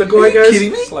 and the guy goes,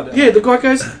 kidding me? Yeah, the guy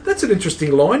goes, that's an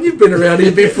interesting line. You've been around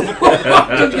here before.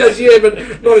 George goes, yeah,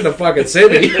 but not in a fucking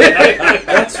semi.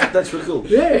 That's really cool.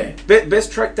 Yeah.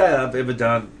 Best track day I've ever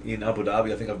done in Abu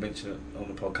Dhabi. I think I've mentioned it on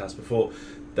the podcast before.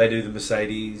 They do the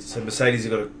Mercedes. So Mercedes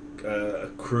have got a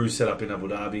crew set up in Abu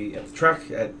Dhabi at the track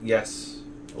at Yas.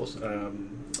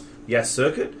 Awesome. Yas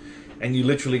Circuit, and you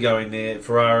literally go in there.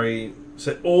 Ferrari.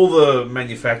 So all the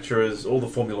manufacturers, all the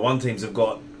Formula 1 teams have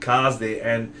got cars there,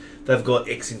 and they've got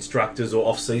ex-instructors or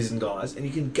off-season guys, and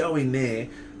you can go in there.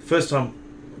 First time,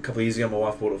 a couple of years ago, my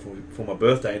wife bought it for my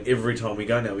birthday, and every time we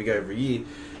go now, we go every year.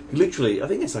 Literally, I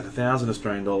think it's like $1,000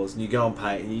 Australian, and you go and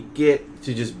pay, and you get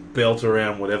to just belt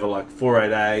around whatever, like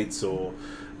 488s, or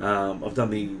I've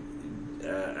done the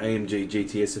AMG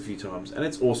GTS a few times, and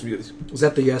it's awesome. You got this. Was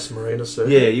that the Yas Marina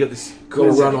circuit? Yeah, you got this cool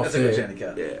run off That's a good sounding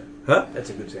car. Yeah. Huh? That's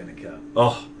a good sounding car.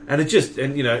 Oh, and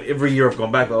every year I've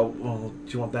gone back, do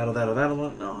you want that or that or that? I'm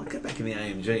like, no, I'll get back in the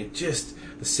AMG. Just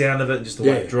the sound of it, and just the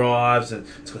way it drives, and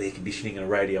it's got air conditioning and a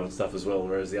radio and stuff as well,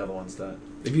 whereas the other ones don't.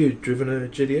 Have you driven a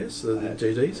GTS, the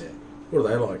GDs? Yeah. What are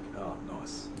they like? Oh,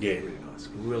 nice. Yeah. Really nice.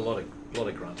 A lot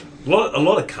of grunting. A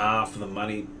lot of car for the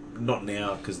money. Not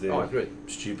now because they're I agree.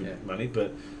 stupid money,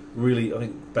 but really, I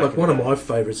think back Like one of my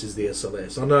favourites is the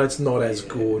SLS. I know it's not as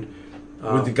good.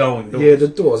 with the going doors. Yeah, the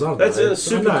doors. I That's know. a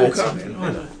super I know, cool it's- car, man.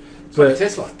 I know. Like But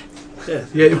Tesla.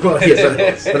 yeah, well,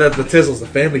 yes, but the Tesla's the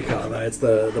family car though. It's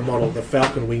the model, the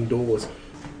Falcon wing doors.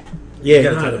 Yeah, You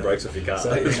gotta no, take the no. brakes off your car. So,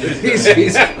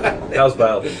 How's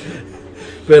bail?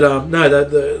 but no,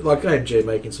 the like AMG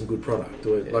making some good product,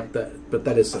 like that. But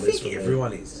that is I the think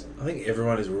everyone is. I think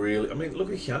everyone is really. I mean, look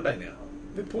at Hyundai now.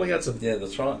 They're pulling out some Yeah,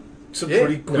 that's right.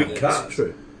 pretty quick cars. It's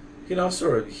true. You know, I saw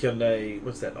a Hyundai.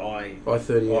 What's that? i30.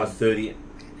 i30. I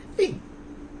think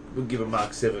would give a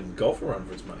Mark 7 Golf a run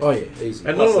for its money. Oh yeah, easy.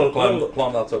 And Plus, not a I've lot.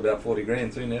 climbed up to about 40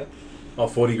 grand too now. Oh,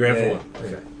 40 grand Yeah. for one.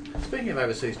 Okay. Speaking of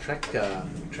overseas tracks,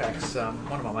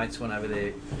 one of my mates went over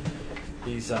there.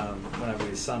 He's went over with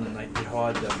his son, and he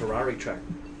hired the Ferrari track.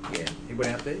 Yeah, he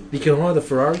went out there. You can hire the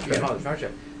Ferrari You can hire track. the Ferrari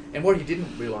track. And what he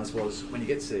didn't realise was when he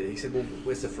gets there, he said, "Well,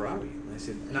 where's the Ferrari?" And they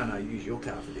said, "No, use your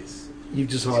car for this." You've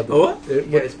just hired the. Oh, what? He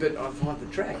goes, "But I've hired the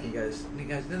track." He goes,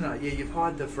 "No, yeah, you've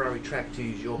hired the Ferrari track to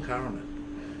use your car on it."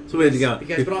 So where'd you go? He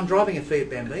goes, "But I'm driving a Fiat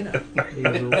Bambino." He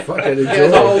goes, well, fucking He goes,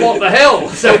 enjoy. "Oh, what the hell?"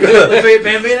 So we got the Fiat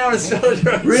Bambino and started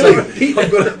driving. Really?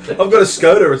 I've got a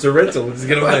Skoda. It's a rental. Let's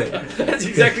get away. That's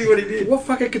exactly what he did. What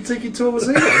fucking Kentucky tour was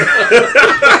he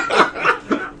on?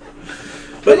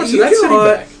 But much you did that can set him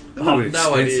hire- back? Oh, it's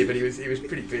no idea, expensive. but he was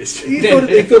pretty pissed. He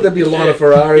thought there'd be a line of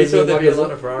Ferraris. He thought there'd be a and lot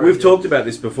of Ferraris. We've talked about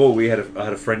this before. I had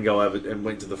a friend go over and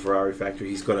went to the Ferrari factory.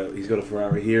 He's got a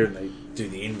Ferrari here, and they do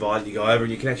the invite. You go over,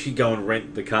 and you can actually go and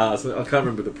rent the cars. I can't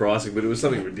remember the pricing, but it was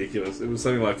something ridiculous. It was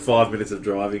something like 5 minutes of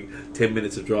driving, 10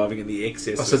 minutes of driving, and the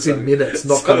excess. Oh, so was it's in something- minutes,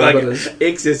 not something like- kilometres.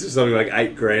 excess is something like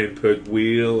 $8,000 per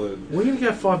wheel, and We're going to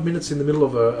go 5 minutes in the middle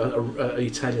of a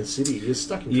Italian city. You're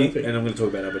stuck in traffic. and I'm going to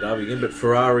talk about Abu Dhabi again. But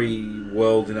Ferrari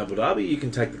World in Abu Dhabi, you can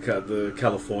take the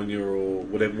California or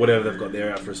whatever they've got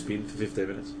there out for a spin for 15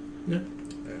 minutes. Yeah.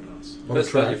 Very nice. On the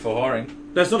Best value track. for hiring.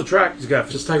 No, it's not a track. Just go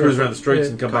Just take cruise it around the streets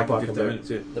yeah, and come car back in park 15 and minutes.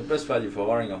 Yeah. The best value for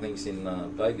hiring, I think, is in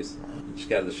Vegas. You just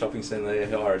go to the shopping centre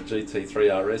there, hire a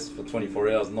GT3 RS for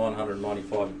 24 hours,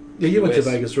 $995. Yeah, you went to US.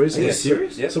 Vegas Are recently. you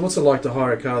serious? Yeah. So what's it like to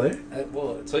hire a car there?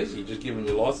 Well, it's easy. You just give them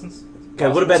your license. Okay,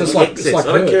 what about So it's the like- excess? it's like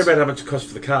I don't care Hertz. about how much it costs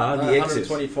for the car. The excess.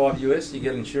 $125 US, you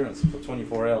get insurance for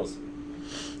 24 hours.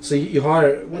 So you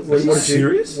hire. What Are you did you?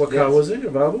 serious? What car Yes. was it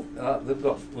available? They've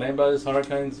got Lambos,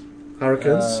 Hurricanes.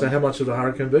 Hurricanes. So how much would a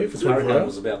Hurricane be for 24 Hurricane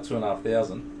was hours? about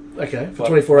 2,500. Okay, for But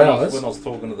 24 when hours. when I was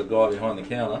talking to the guy behind the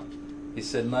counter, he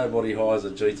said nobody hires a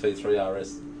GT3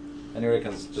 RS. And he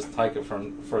reckons just take it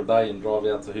for a day and drive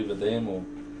out to Hoover Dam, or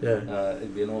Yeah.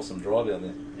 it'd be an awesome drive out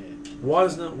there. Why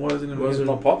isn't it? It's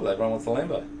not popular. Everyone wants the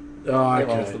Lambo. Oh,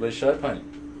 Everyone wants to okay. be show painting.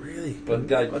 Really? But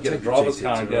go I'd get a take the driver's GT3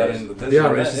 car and go out RS. in the desert. The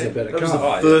RS is yeah. a better That was car. the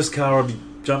Oh, yeah. first car I'd be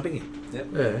jumping in. Yep.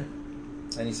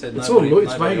 Yeah. And he said It's nobody, all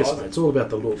it's nobody Vegas, hires mate. it. It's all about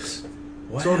the looks.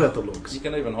 It's all about the looks. You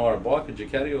can even hire a bike, a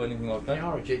Ducati, or anything like They that.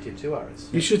 hire a GT2 RS.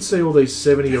 You should see all these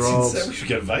 70-year-olds. We should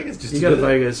go to Vegas just You to go to do that.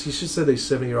 Vegas, you should see these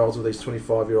 70-year-olds with these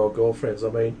 25-year-old girlfriends. I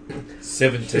mean,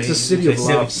 17. it's a city of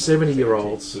Okay, love. 70.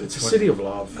 70-year-olds. It's a city of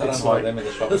love. They don't It's hire like, them in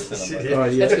the shopping centre. mate. oh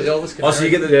yeah. That's because Elvis can Oh, so you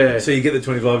get the Yeah. so you get the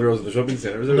 25-year-olds at the shopping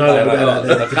centre? Is it? No,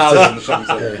 The cars in the shopping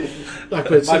centre. Yeah. Like,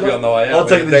 but it's Maybe like- on the way out. I'll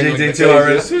take the dangling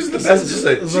GT2 keys, RS. Who's the passenger seat?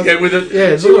 It's She like- came with it. yeah,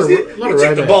 there's She a lot was of- there. lot You of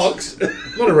checked the romance.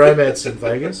 box. A lot of romance in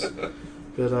Vegas.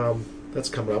 But that's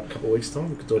coming up a couple of weeks' time.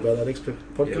 We can talk about that next Yeah,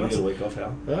 we podcast. get a week off,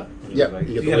 Hal. Huh? Yep.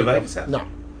 You You get go to the week Vegas, off. Hal? No.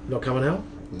 Not coming out?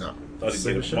 No. I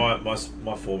didn't get it.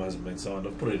 My form hasn't been signed.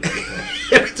 I've put it in every time.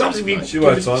 Every time She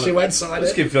won't sign it. She won't sign I it.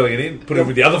 just keep filling it in. Put it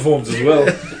with the other forms as well.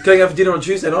 Can I go for dinner on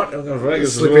Tuesday night? I'm going to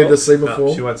Vegas Slip as well. in the SEMA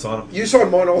form. She won't sign them. You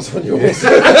signed mine, I was on yours.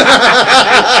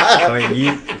 I mean,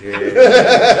 you've got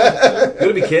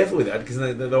to be careful with that because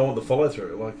they don't want the follow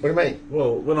through. Like, What do you mean?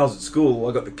 well, when I was at school,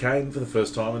 I got the cane for the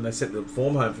first time, and they sent the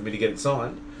form home for me to get it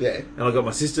signed. Yeah. And I got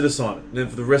my sister to sign it. And then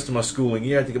for the rest of my schooling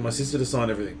year, I had to get my sister to sign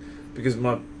everything because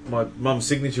my mum's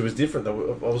signature was different. I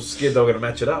was scared they were going to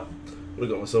match it up. Would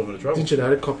have got myself into trouble. Didn't you know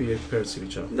to copy your parents'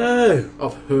 signature? No.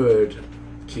 I've heard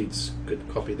kids could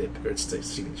copy their parents'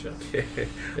 signature. I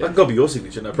can copy your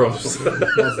signature, no problem.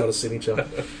 Mine's not a signature.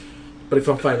 But if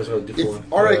I'm famous, I'll do a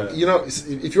different one. I reckon, you know,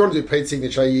 if you want to do Pete's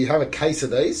signature, you have a case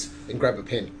of these and grab a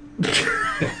pen. I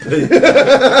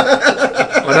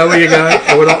know where you're going,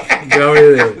 but we're not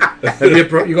going there.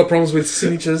 Have you got problems with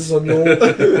signatures on your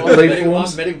leave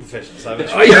forms? I'm medical professional, so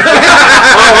Oh, yeah.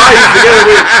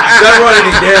 Don't write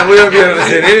anything down. We won't be able to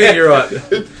understand anything you write.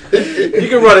 You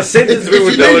can write a sentence. If you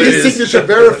need your signature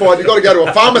verified, you've got to go to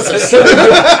a pharmacist.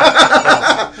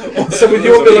 So with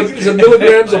your is it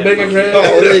milligrams or megagrams?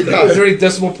 Oh, there you go. Is there any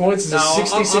decimal points? Is it no,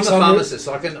 60, I'm a 600? pharmacist.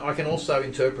 I can also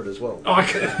interpret as well. Oh,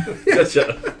 okay.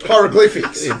 Gotcha.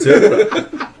 Hieroglyphics.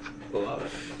 Interpreter.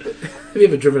 Have you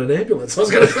ever driven an ambulance? I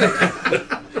was going to say.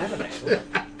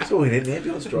 That's all we need, an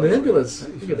ambulance driver. An ambulance.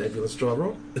 You get an ambulance driver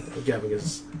on. Gavin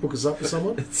hook us up with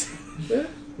someone. Yeah.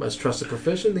 Most trusted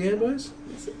profession, the ambos.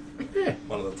 Yeah.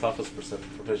 One of the toughest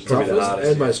professions. Toughest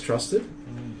and most trusted.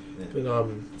 But,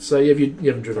 so you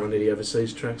haven't driven on any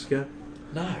overseas tracks, Gav?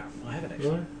 No, I haven't actually.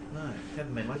 No? No,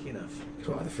 haven't been lucky enough.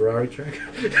 Try the Ferrari track.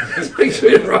 Make sure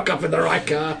you rock up in the right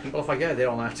car. Well, if I go there,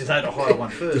 I'll have to hire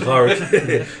one first. How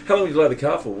long would you like the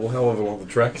car for? Well, however long the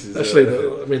tracks is. Actually,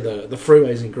 the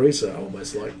freeways in Greece are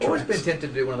almost like I've always tracks. been tempted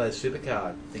to do one of those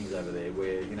supercar things over there,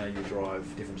 where you drive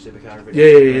different supercar every Yeah,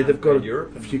 day. they've got in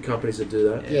Europe. a few companies that do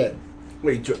that. Yeah.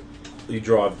 Where you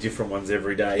drive different ones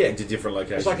every day into different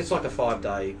locations. It's like a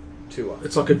 5-day tour.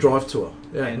 It's like a drive tour.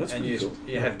 Yeah, and that's pretty cool.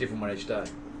 you have different one each day.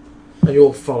 and you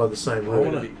all follow the same I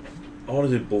route. want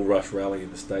to do Bull Rush Rally in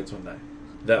the States one day.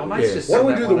 That Oh, would mate's yeah. just Why don't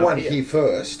we done do the that one up here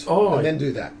first and then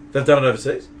do that? They've done it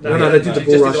overseas? No, they did the he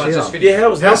Bull just Rush did the one just here. finished. Yeah, how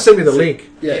was Hal that? sent me the link.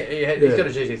 Yeah. He's got a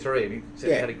GT3 and he said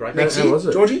he had a great Next How year, was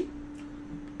it? Georgie?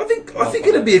 I think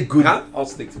it'd be a good... I'll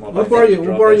stick to my. We'll borrow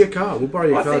your car. We'll borrow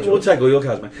your I car. think we'll George. take all your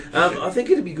cars, mate. I think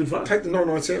it'd be good fun. Take the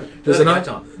 997. There's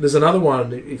another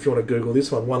one, if you want to Google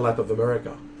this one, One Lap of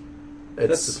America.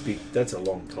 That's a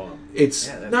long time. It's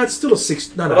still a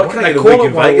 6. No, But I can't they get a call week it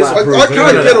in one Vegas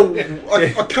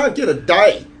lap. I can't get a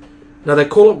day. No, they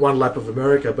call it One Lap of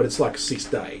America, but it's like 6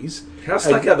 days. How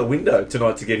stuck out the window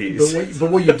tonight to get here?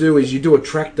 But what you do is you do a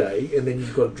track day, and then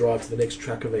you've got to drive to the next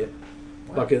track event.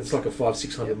 Like it's like a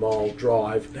 500-600 mile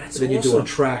drive. That's and then you do a awesome.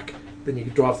 track, then you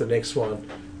drive to the next one.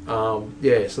 So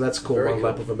that's called Very One cool.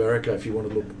 Lap of America. If you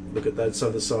want to look at that, so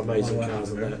there's some amazing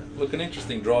cars in that. Look, an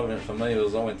interesting driving event for me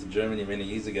was I went to Germany many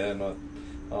years ago and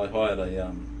I hired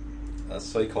a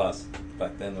C class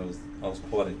back then. I was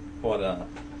quite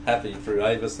happy through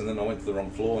Avis, and then I went to the wrong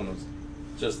floor and it was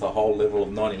just a whole level of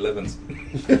 911s.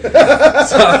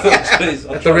 So I thought, geez,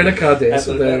 At the rent-a-car dance.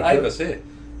 at Avis, yeah.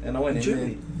 And I went in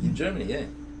Germany. In Germany, yeah.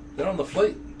 They're on the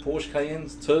fleet. Porsche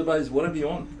Cayennes, turbos, whatever you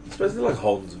want. I suppose they're like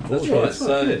Holdens and That's Porsches. right.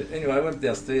 So anyway, I went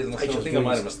downstairs and I said, I think I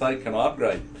made a mistake. Can I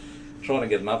upgrade? Trying to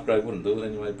get an upgrade, wouldn't do it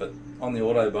anyway. But on the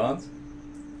autobahns,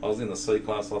 I was in the C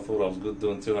class. I thought I was good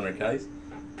doing 200 k's.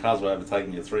 Cars were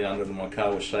overtaking me at 300, and my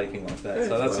car was shaking like that.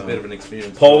 So that's a bit of an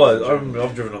experience. Polo,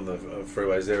 I've driven on the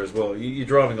freeways there as well. You're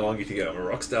driving along, you think I'm a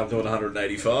rock star, I'm doing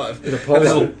 185. In a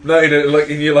Polo?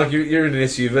 You're in an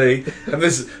SUV, and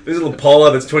there's this little Polo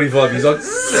that's 25 years old,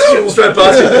 straight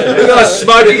past you. The guy's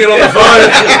smoking it on the phone.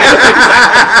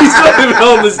 He's not even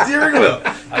holding the steering wheel.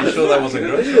 Are you sure that wasn't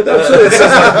good? I'm sure that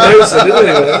sounds like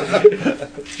Nelson,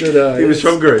 isn't it? He was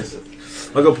from Greece.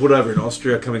 I got pulled over in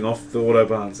Austria coming off the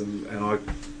autobahns, and I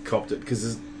copped it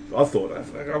because I thought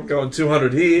I'm going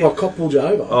 200 here. Well, cop pulled you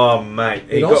over. Oh, mate.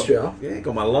 In Austria?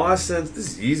 Got my license. This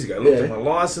is years ago. Looked Yeah. at my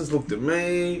license, looked at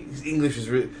me. His English was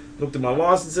really... Looked at my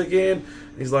license again.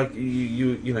 He's like,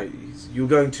 you're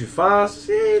going too fast. I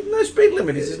said, no speed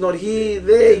limit. He says, not here,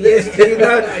 there, yes, you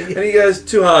know. And he goes,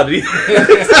 too hard.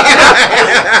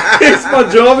 It's my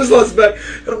driver's license back.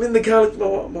 And I'm in the car. My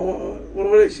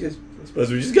what? She goes, I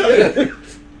suppose we just go.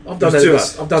 I've done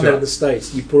that in the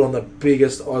States. You put on the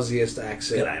biggest, Aussiest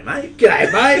accent. G'day, mate.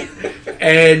 G'day, mate.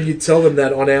 And you tell them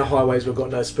that on our highways we've got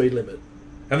no speed limit.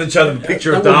 And then show them a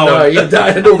picture of They wouldn't know. Darwin. You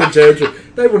don't, and all the territory.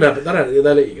 They wouldn't have it. They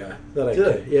let you go. They don't Do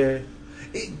care.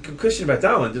 Yeah. Good question about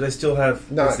Darwin. Do they still have...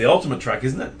 No. It's the ultimate track,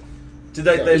 isn't it? Did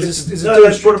they? Is it no, they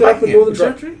brought it de-restricted back up in again. Northern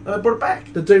Territory? They brought it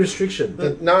back. The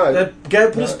de-restriction. No. They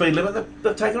gave put a speed limit.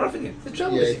 They've taken it off again. The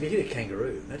trouble is, if you hit a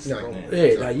kangaroo, that's the problem.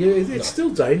 It's still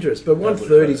dangerous, but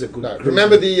 130 is a good. No.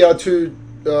 Remember the two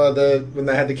when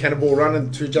they had the cannonball run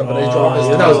and the two Japanese drivers?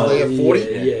 Yeah, that was on the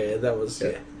F40. Yeah, that was.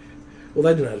 Yeah. Well,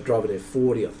 they didn't know how to drive an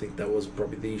F40. I think that was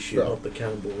probably the issue, not the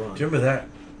cannonball run. Do you remember that?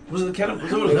 Was it the cannonball?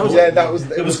 That was.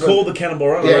 It was called the cannonball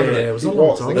run. Yeah, it was a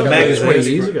long time. The ago. magazine 20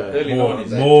 years ago. Early More 90s.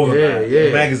 than that. Yeah.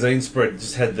 The magazine spread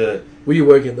just had the. Were you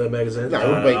working in the magazine? No, it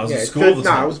would have been. I was yeah, at school at the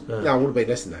time. it would have been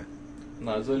less than that.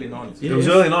 No, it was early 90s. It was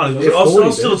early 90s. Yeah, I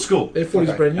was still at school.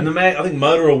 F40's brand new. And I think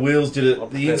Motor or Wheels did it. I'll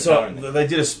The prepare inside, the phone. they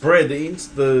did a spread.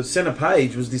 The centre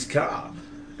page was this car,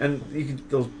 and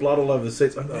there was blood all over the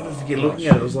seats. I never forget looking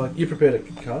at it. It was like, You prepared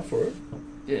a car for it?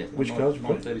 Yeah. Which cars you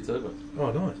put? 930 Turbo.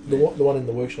 Oh, nice. The one in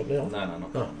the workshop now? No, not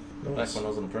Oh, back nice. when I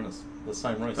was an apprentice. The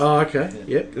same race. Oh, okay.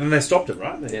 Yeah. Yep. and then they stopped it,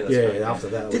 right? Yeah, that's Yeah, right. after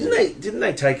that. Didn't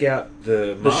they take out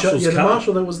the The Marshall's the car?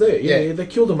 Marshall that was there. Yeah, Yeah. they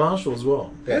killed the Marshall as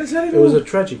well. How does that It even was a work?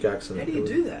 tragic accident. How do you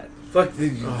do that? It's like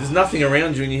there's nothing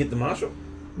around you when you hit the Marshall.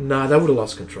 No, they would have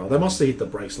lost control. They must have hit the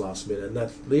brakes last minute. And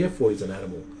the F40 is an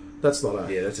animal. That's not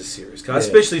a. Yeah, that's a serious car, Yeah.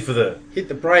 especially for the. Hit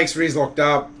the brakes, rears locked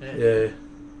up. Yeah.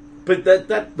 But that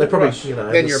They probably, rush-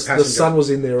 Then you're a the passenger. sun was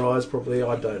in their eyes. Probably,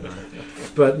 I don't know.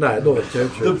 But no, Northern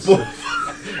Territory.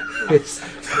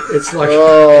 It's like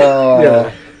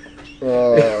Oh.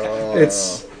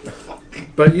 it's.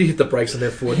 But you hit the brakes on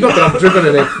F40. Not that I've driven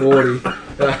an F40.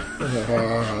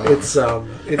 It's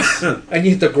and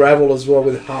you hit the gravel as well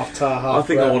with half tar, half. I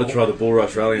think gravel. I want to try the Bull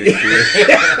Rush Rally next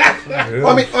year.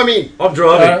 I mean, I'm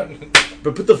driving,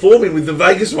 but put the form in with the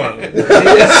Vegas one.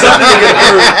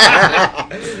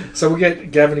 So we'll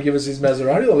get Gavin to give us his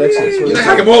Maserati or Lexus. you know,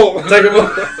 take them all. Take them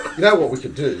all. You know what we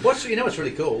could do? You know what's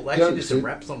really cool? They actually did some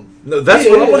wraps on. No, that's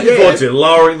what I'm looking forward to.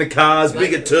 Lowering the cars,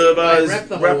 bigger They turbos, wrapped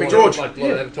them wrapping all George. like a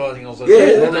lot of advertising. Also,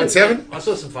 Yeah, 197? I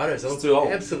saw some photos. They It's look too old.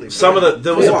 absolutely. Some of brilliant.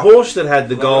 there was a Porsche that had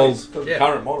the gold. The Yeah.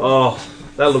 current model. Oh,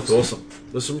 that looked awesome.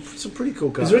 There's some pretty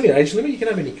cool cars. Is there any age limit? You can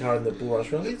have any car in the Bull Rush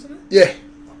Rally, isn't it? Yeah.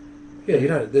 Yeah, you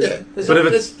know.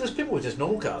 There's, There's people with just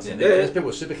normal cars in there. Yeah. There's people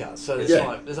with supercars. So there's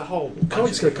Yeah. there's a whole. Can't we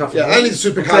just get a car for Yeah, only the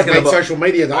supercars taking make them up. social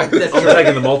media though. I'm taking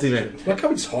the multivan. Why can't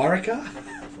we just hire a car?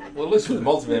 Well, at least with the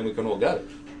multivan we can all go.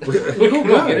 We can all We'll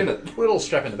get go. in it. We're all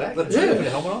strapped in the back. That's Yeah. With the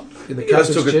helmet on. In the You guys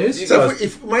captain's took it- chairs. you So guys-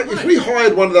 if we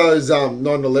hired one of those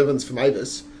 911s from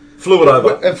Avis Flew it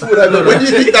over. and flew it over, when do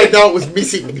you think they'd know it was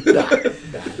missing?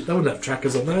 They wouldn't have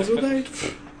trackers on those, would they?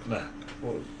 No.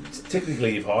 Well,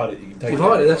 technically, you've hired it. You can take You've it.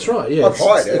 hired it, that's right. Yeah, I've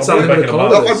hired it. It's I'll put it back unlimited in a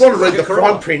kilometres. month. I'd want to read the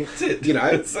Corolla. fine print. That's it. You know.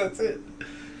 That's it.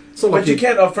 It's not But like you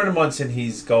can. A friend of mine sent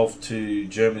his Golf to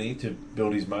Germany to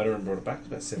build his motor and brought it back.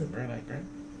 It's about $7 grand, $8 grand.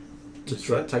 just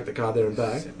take the car there and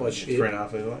back by ship.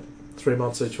 3.5 either way. 3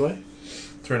 months each way.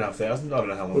 3,500. I don't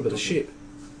know how long. What about it the took. ship?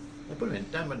 They put him in.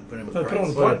 Don't put him in. They put it on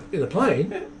a Well, plane. in a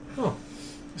plane? Oh,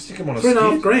 Stick him on a 3.5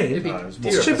 skid. grand. It'd be No, it was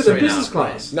dearer more. It's cheaper for than 3.5 business grand.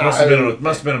 class. No, Must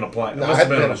have been on a plane. No, Must it have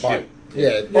been on a boat. ship.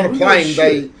 Yeah, Yeah, on a we plane, got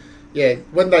they, shit. yeah,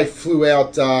 when they flew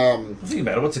out, Think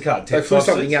about it. What's the car? they flew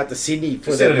something out to Sydney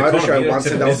for Instead their of motor economy, show you once,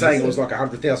 don't and they were business, saying it is was like a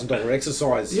 $100,000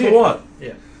 exercise. For what?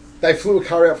 Yeah. They flew a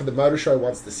car out for the motor show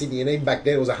once to Sydney, and even back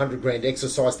then it was a $100 grand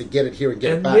exercise to get it here and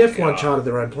get And it the back. F1 chartered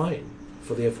their own plane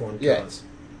for the F1 Yeah. cars.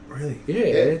 Really? Yeah, Yeah.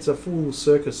 it's a full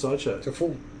circus sideshow. It's a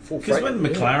full Because freight. when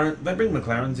McLaren, they bring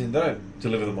McLarens in, they don't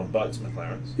deliver them on boats,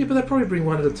 McLarens. Yeah, but they probably bring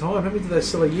one at a time. How many do they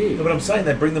sell a year? No, but I'm saying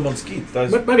they bring them on skids.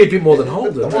 Those Maybe a bit more than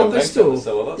Holden, The but Royal they Bank still...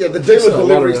 sell a lot. Yeah, the It's dealer a lot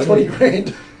delivery of is money. 20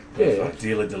 grand. Yeah,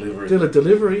 dealer delivery. dealer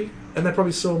delivery, and they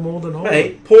probably sell more than Holden.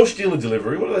 Hey, Porsche dealer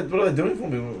delivery. What are they doing for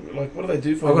me? Like, what do they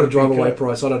do for me? I've got a drive Big away car?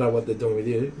 price. I don't know what they're doing with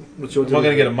you. What's your Am I going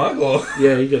to get a mug or?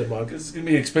 Yeah, you get a mug. It's going to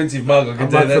be an expensive mug. I A can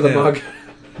mug tell you for that the now. mug.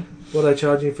 What are they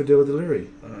charging you for dealer delivery?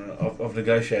 I've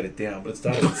negotiated down, but it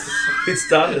started. It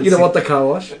started. At You know what, the car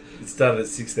wash? It started at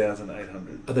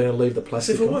 6,800. Are they going to leave the I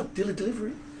plastic said, for on? what? Dealer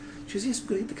delivery? She goes, yes, we're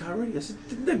going to hit the car already. I said,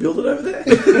 didn't they build it over there?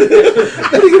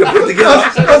 What are you going to put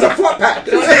together? That was a flat pack.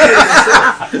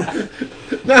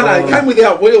 No, it came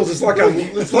without wheels. It's like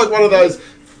one of those.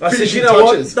 I said, finishing you know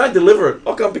touches. what? Don't deliver it.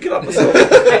 I'll come pick it up myself.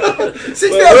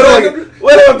 6,800.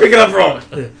 Where do I pick it up from?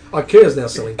 IKEA's now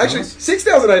selling cars. Actually,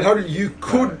 6,800. You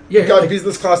could Yeah, go like-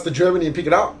 business class to Germany and pick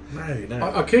it up. No.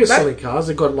 IKEA's selling cars.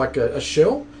 They've got like a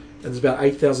shell, and there's about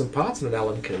 8,000 parts and an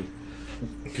Allen key.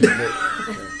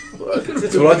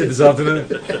 That's what I did this afternoon.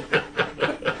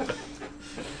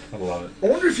 I love it. I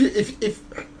wonder if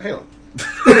hang on.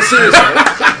 On a serious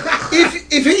note,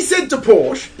 if he said to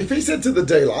Porsche, if he said to the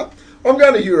dealer, I'm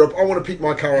going to Europe, I want to pick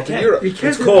my car up in Europe. You can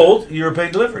It's do called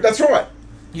European delivery. That's right.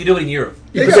 You do it in Europe.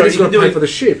 Yeah, Yeah, but so he's you got can to do pay it for the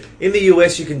ship. in the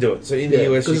US. You can do it. So in the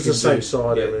US, Because you it's the can same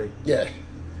do side. Yeah. Everything. Yeah.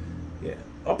 Yeah.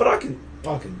 Oh, but I can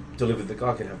deliver the.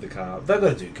 I can have the car. They've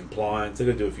got to do compliance. They've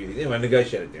got to do a few things. Anyway,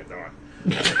 negotiate it down. Don't worry.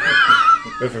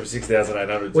 Went from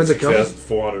 6,800 to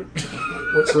 6,400.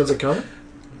 When's it coming?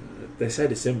 They say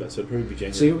December, so it'll probably be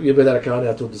January. So you're without a car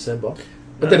now till December.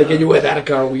 But then again, you're without a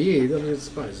car all year. I mean, I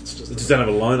suppose it's just... I just don't have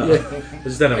a loaner. Yeah. I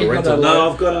just don't have a rental.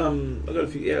 No, I've got a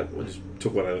few... Yeah, I just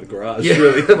took one out of the garage,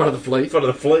 really. One of the fleet. One of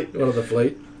the fleet. One of the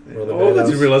fleet. Oh, I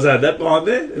didn't realise I had that behind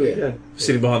there. Yeah.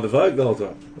 Sitting behind the Vogue the whole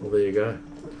time. Well, there you go.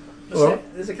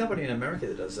 There's a company in America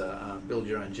that does build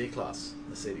your own G-Class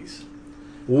Mercedes.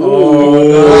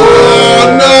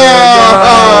 Oh,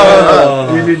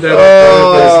 no! You did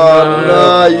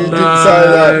that you didn't say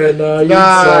that. No, you didn't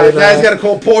say that. Now he's going to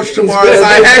call Porsche tomorrow and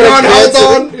say, hang on, hold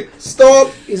on,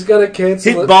 stop. He's going to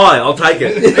cancel Hit buy, I'll take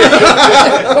it. Hit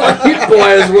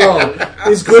buy as well.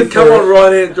 He's good, come on,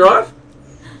 right hand drive.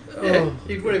 Yeah,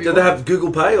 Do they have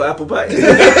Google Pay or Apple Pay?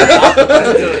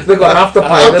 They've got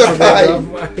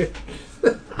Afterpay.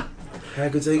 How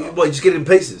good's it? What, you just get it in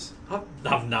pieces?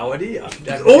 I've no idea.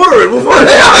 Order it, we'll find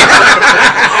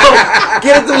out.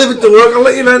 Get it delivered to work, I'll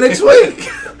let you know next week.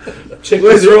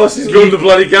 Where's Ross? He's got the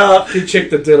bloody car. You check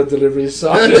the delivery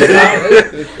site.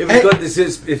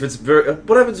 If it's very...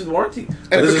 What happens with warranty? And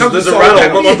There's if it a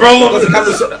rattle, my problem.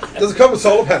 Does it come with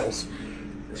solar panels?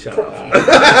 Shut up.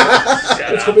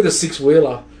 It's probably the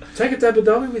 6-wheeler. Take it to Abu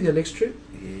Dhabi with your next trip.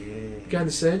 Yeah. Go in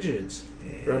the sand dunes.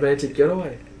 Romantic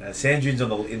getaway. Sand dunes in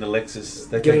the Lexus.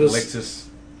 They Get take the us- Lexus,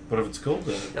 whatever it's called.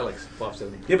 Alex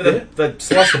 570. Yeah, but they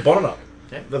slice the bonnet up.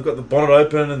 Yeah. They've got the bonnet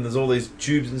open and there's all these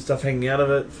tubes and stuff hanging out of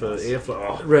it for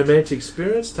airflow. Oh, Romantic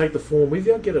experience. Take the form with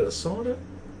you. Get her to sign it.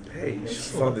 hey, you should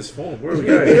find this form. Where are we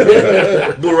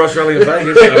going? Bull Rush Rally in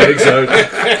Vegas? I don't think so.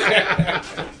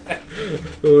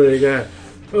 Oh, there you go.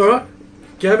 All right.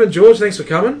 Gavin, George, thanks for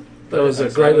coming. That was a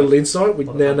great little insight. We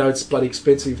now know it's bloody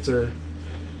expensive to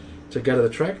go to the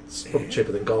track. It's probably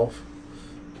cheaper than golf.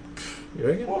 You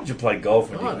reckon? Why would you play golf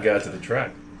when you can go to the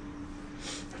track?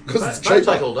 Because it's Both cheaper.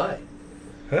 take all day.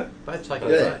 Huh? Both take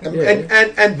all Yeah. day.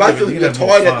 And both of them You are have more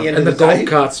tired at fun. the end And the of the day. golf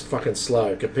cart's fucking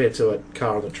slow compared to a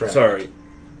car on the track. Sorry,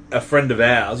 a friend of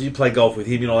ours, you play golf with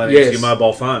him, you're not allowed to Yes. use your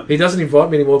mobile phone. He doesn't invite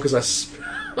me anymore because I was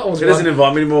He doesn't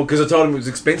invite me anymore because I told him it was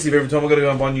expensive every time I got to go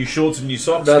and buy new shorts and new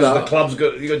socks No, because no. the club's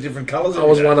got different colours. I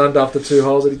was one under after 2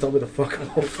 holes and he told me to fuck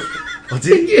off. I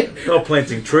did? Yeah. They were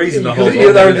planting trees in the whole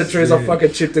Yeah, they were in the trees. I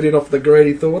fucking chipped it in off the green.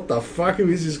 He thought, what the fuck? Who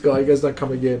is this guy? He goes, don't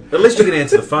come again. At least you can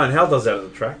answer the phone. Hal does that at the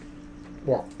track.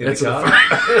 What? In Answer the the car.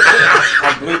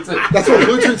 That's what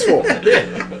Bluetooth's for.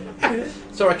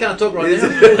 Sorry, I can't talk right now.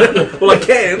 Well, I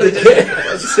can. I was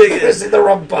just saying Press the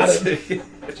wrong button.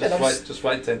 Just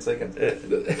wait 10 seconds.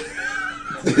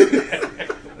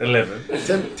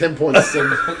 11. 10 points.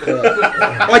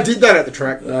 I did that at the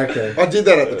track. Okay. I did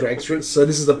that at the drag strip. So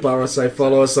this is the bar I say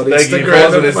follow us on Thank you,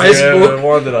 Instagram and guys. Facebook.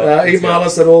 Winded up. Email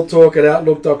us at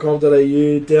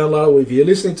alltalk@outlook.com.au. Download. If you're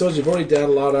listening to us, you've already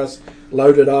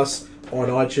loaded us on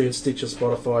iTunes, Stitcher,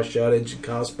 Spotify, Shout Engine,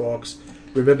 Castbox.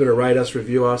 Remember to rate us,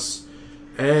 review us.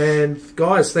 And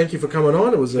guys, thank you for coming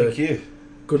on. It was Thank you.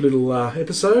 good little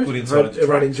episode. Good insight Hope into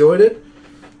everyone track. enjoyed it.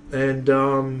 And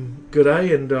good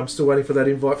day. And I'm still waiting for that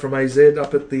invite from AZ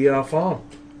up at the farm.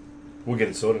 We'll get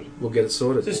it sorted. We'll get it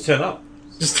sorted. Just turn up.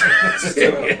 Just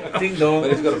Ding dong.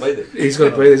 But he's got to be there. he's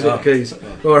got to be there. He's got the keys.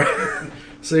 All right.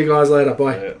 See you guys later.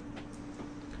 Bye. Yeah.